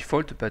by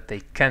default, but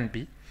they can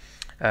be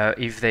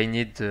if they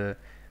need,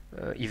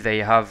 if they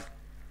have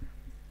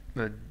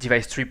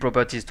device tree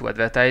properties to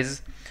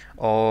advertise,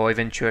 or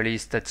eventually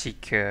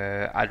static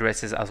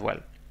addresses as well.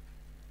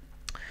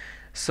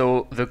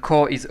 So the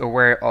core is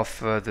aware of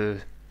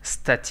the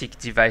static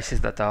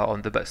devices that are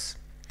on the bus,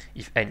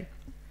 if any.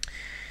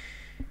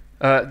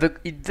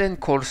 It then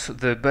calls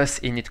the bus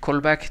init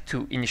callback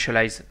to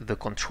initialize the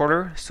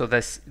controller. So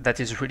that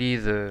is really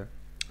the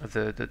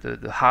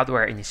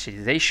hardware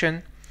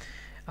initialization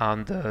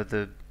and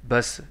the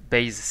bus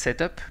base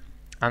setup,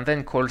 and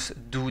then calls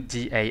do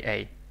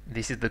DAA.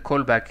 This is the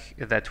callback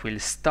that will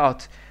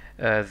start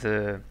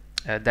the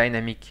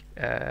dynamic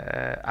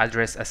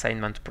address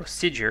assignment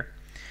procedure.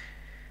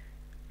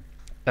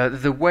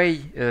 The way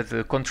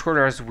the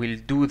controllers will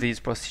do this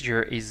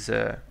procedure is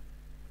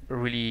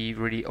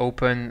really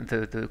open.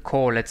 The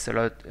core lets a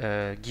lot,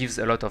 gives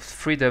a lot of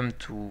freedom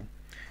to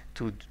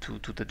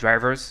the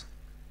drivers.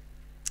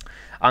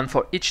 And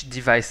for each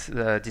device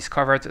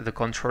discovered, the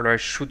controller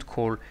should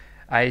call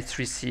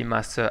I3C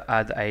master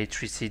add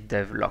I3C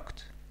dev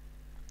locked.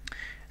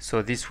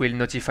 So this will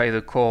notify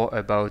the core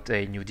about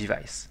a new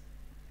device.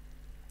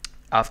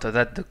 After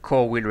that, the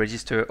core will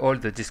register all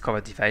the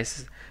discovered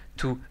devices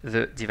to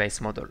the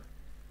device model.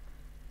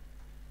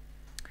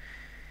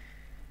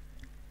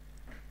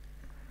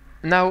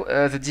 Now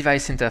the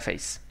device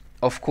interface.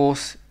 Of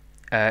course,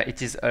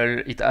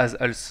 it has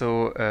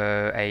also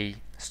a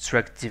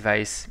struct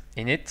device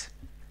in it,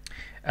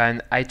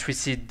 an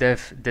I3C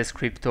dev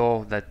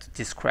descriptor that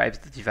describes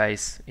the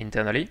device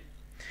internally,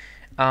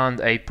 and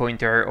a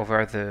pointer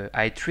over the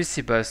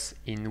I3C bus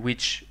in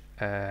which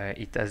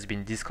it has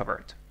been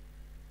discovered.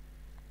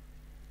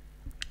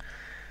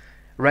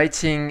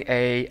 Writing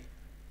an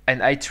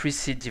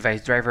I3C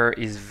device driver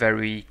is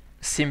very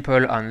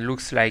simple and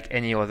looks like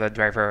any other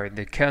driver in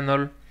the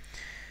kernel.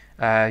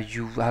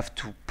 You have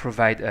to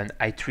provide an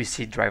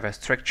I3C driver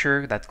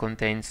structure that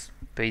contains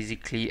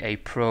basically a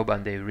probe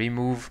and a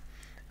remove,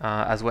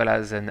 as well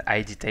as an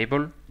ID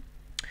table.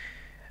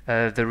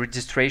 The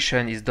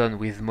registration is done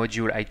with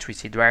module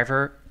I3C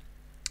driver.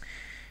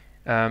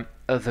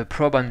 The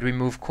probe and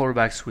remove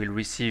callbacks will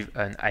receive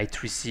an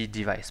I3C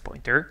device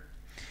pointer,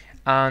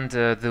 and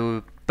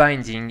the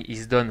binding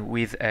is done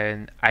with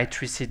an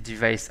I3C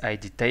device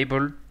ID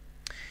table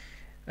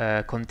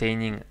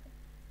containing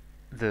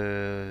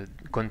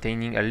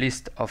a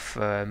list of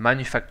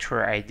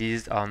manufacturer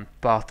IDs and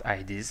part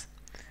IDs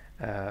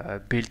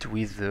built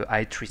with the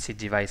I3C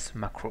device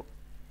macro.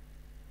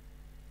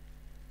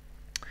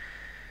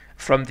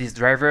 From these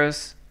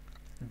drivers,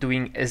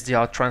 doing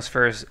SDR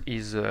transfers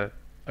is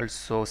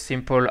also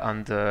simple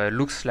and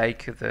looks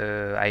like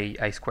the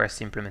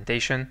I2C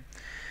implementation.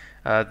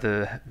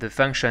 The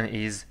function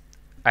is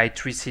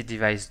I3C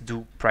device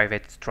do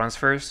private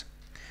transfers,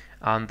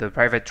 and the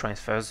private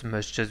transfers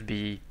must just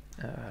be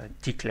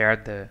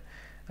declared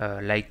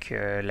like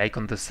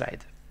on the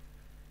slide.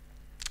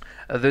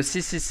 The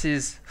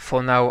CCCs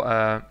for now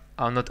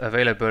are not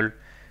available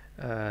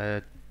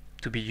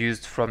to be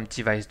used from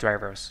device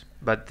drivers,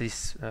 but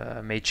this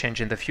may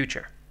change in the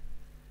future.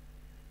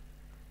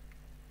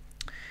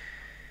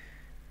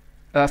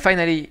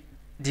 Finally,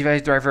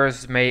 device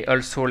drivers may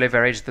also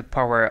leverage the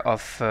power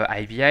of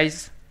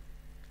IBIs.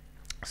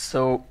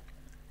 So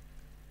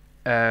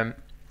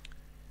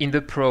in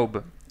the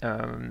probe,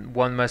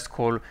 one must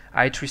call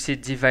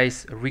I3C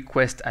device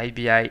request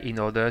IBI in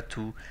order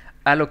to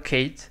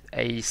allocate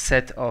a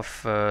set of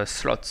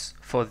slots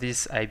for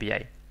this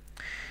IBI.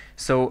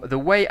 So the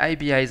way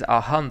IBIs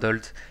are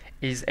handled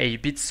is a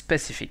bit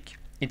specific.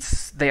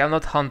 They are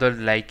not handled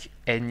like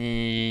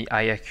any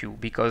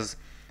IRQ because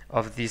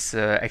of these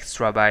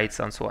extra bytes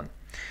and so on.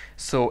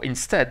 So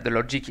instead, the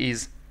logic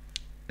is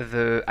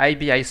the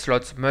IBI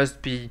slots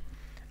must be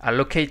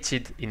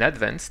allocated in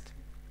advance.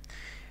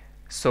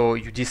 So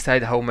you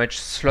decide how much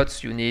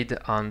slots you need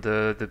and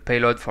the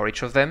payload for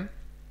each of them.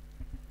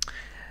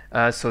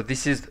 So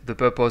this is the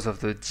purpose of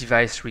the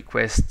device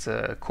request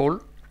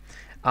call.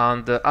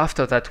 And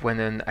after that, when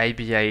an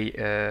IBI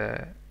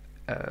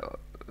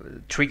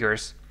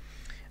triggers,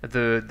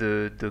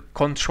 the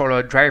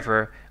controller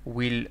driver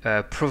will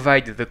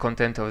provide the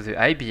content of the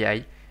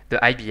IBI,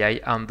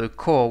 and the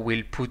core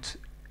will put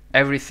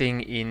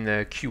everything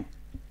in queue.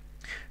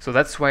 So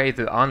that's why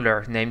the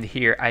handler named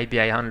here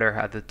IBI handler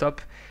at the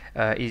top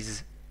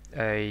is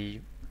a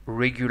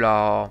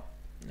regular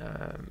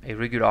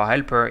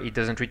helper. It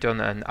doesn't return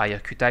an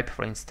IRQ type,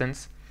 for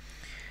instance,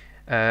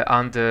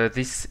 and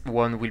this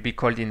one will be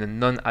called in a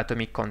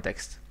non-atomic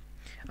context.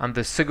 And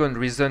the second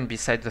reason,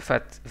 beside the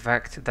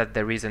fact that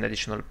there is an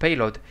additional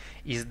payload,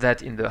 is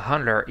that in the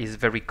handler it's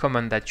very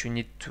common that you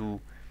need to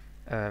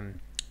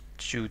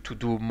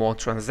do more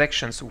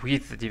transactions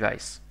with the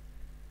device.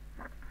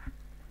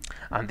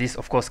 And this,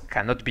 of course,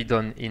 cannot be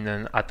done in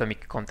an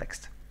atomic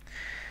context.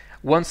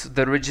 Once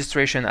the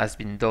registration has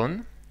been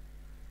done,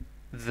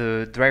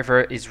 the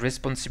driver is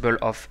responsible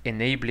of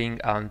enabling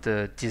and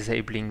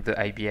disabling the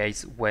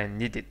IBIs when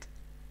needed.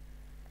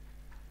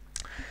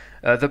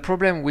 The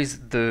problem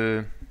with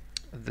the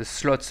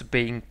slots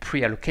being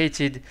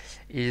pre-allocated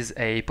is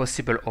a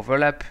possible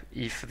overlap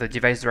if the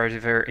device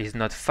driver is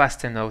not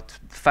fast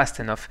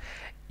enough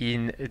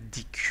in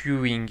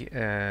dequeuing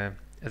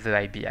the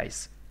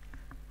IBIs.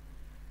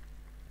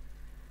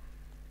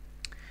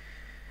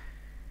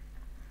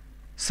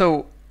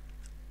 So,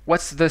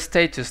 what's the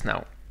status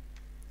now?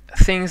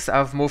 Things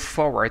have moved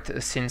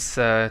forward since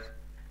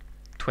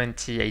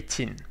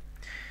 2018.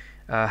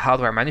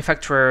 Hardware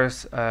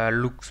manufacturers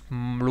look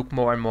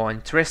more and more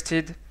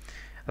interested.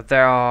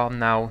 There are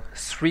now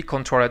 3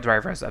 controller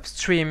drivers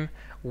upstream,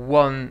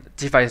 1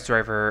 device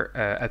driver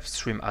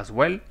upstream as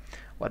well.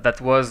 Well,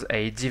 that was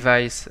a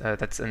device,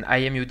 that's an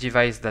IMU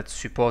device that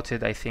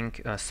supported, I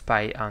think,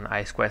 SPI and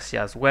I2C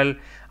as well,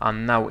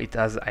 and now it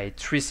has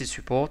I3C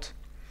support.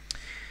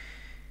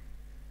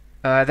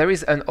 There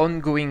is an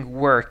ongoing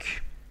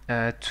work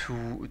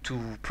to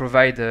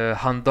provide a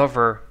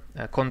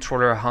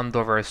controller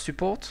handover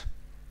support,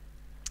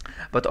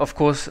 but of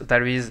course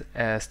there is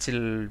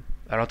still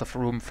a lot of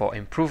room for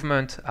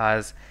improvement,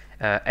 as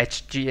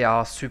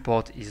HGR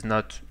support is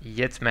not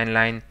yet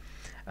mainline,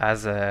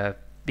 as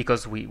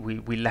because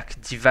we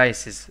lack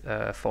devices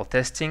for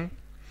testing.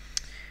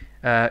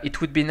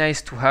 It would be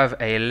nice to have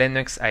a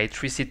Linux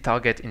I3C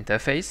target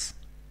interface.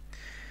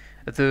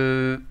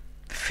 The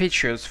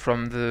features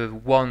from the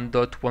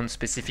 1.1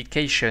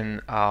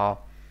 specification are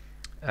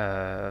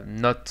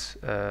not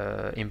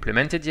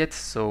implemented yet,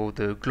 so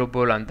the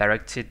global and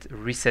directed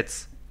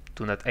resets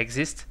do not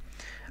exist,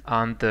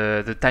 and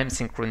the time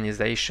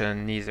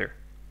synchronization neither.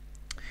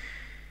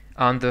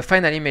 And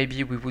finally,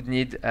 maybe we would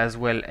need as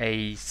well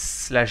a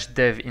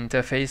 /dev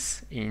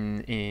interface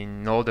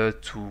in order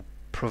to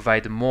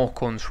provide more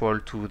control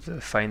to the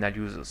final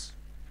users.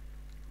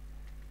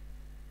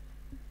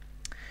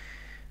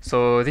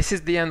 So this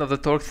is the end of the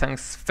talk.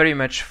 Thanks very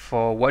much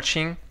for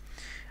watching.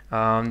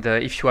 And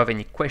if you have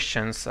any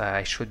questions,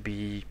 I should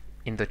be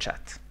in the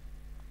chat.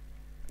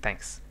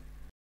 Thanks.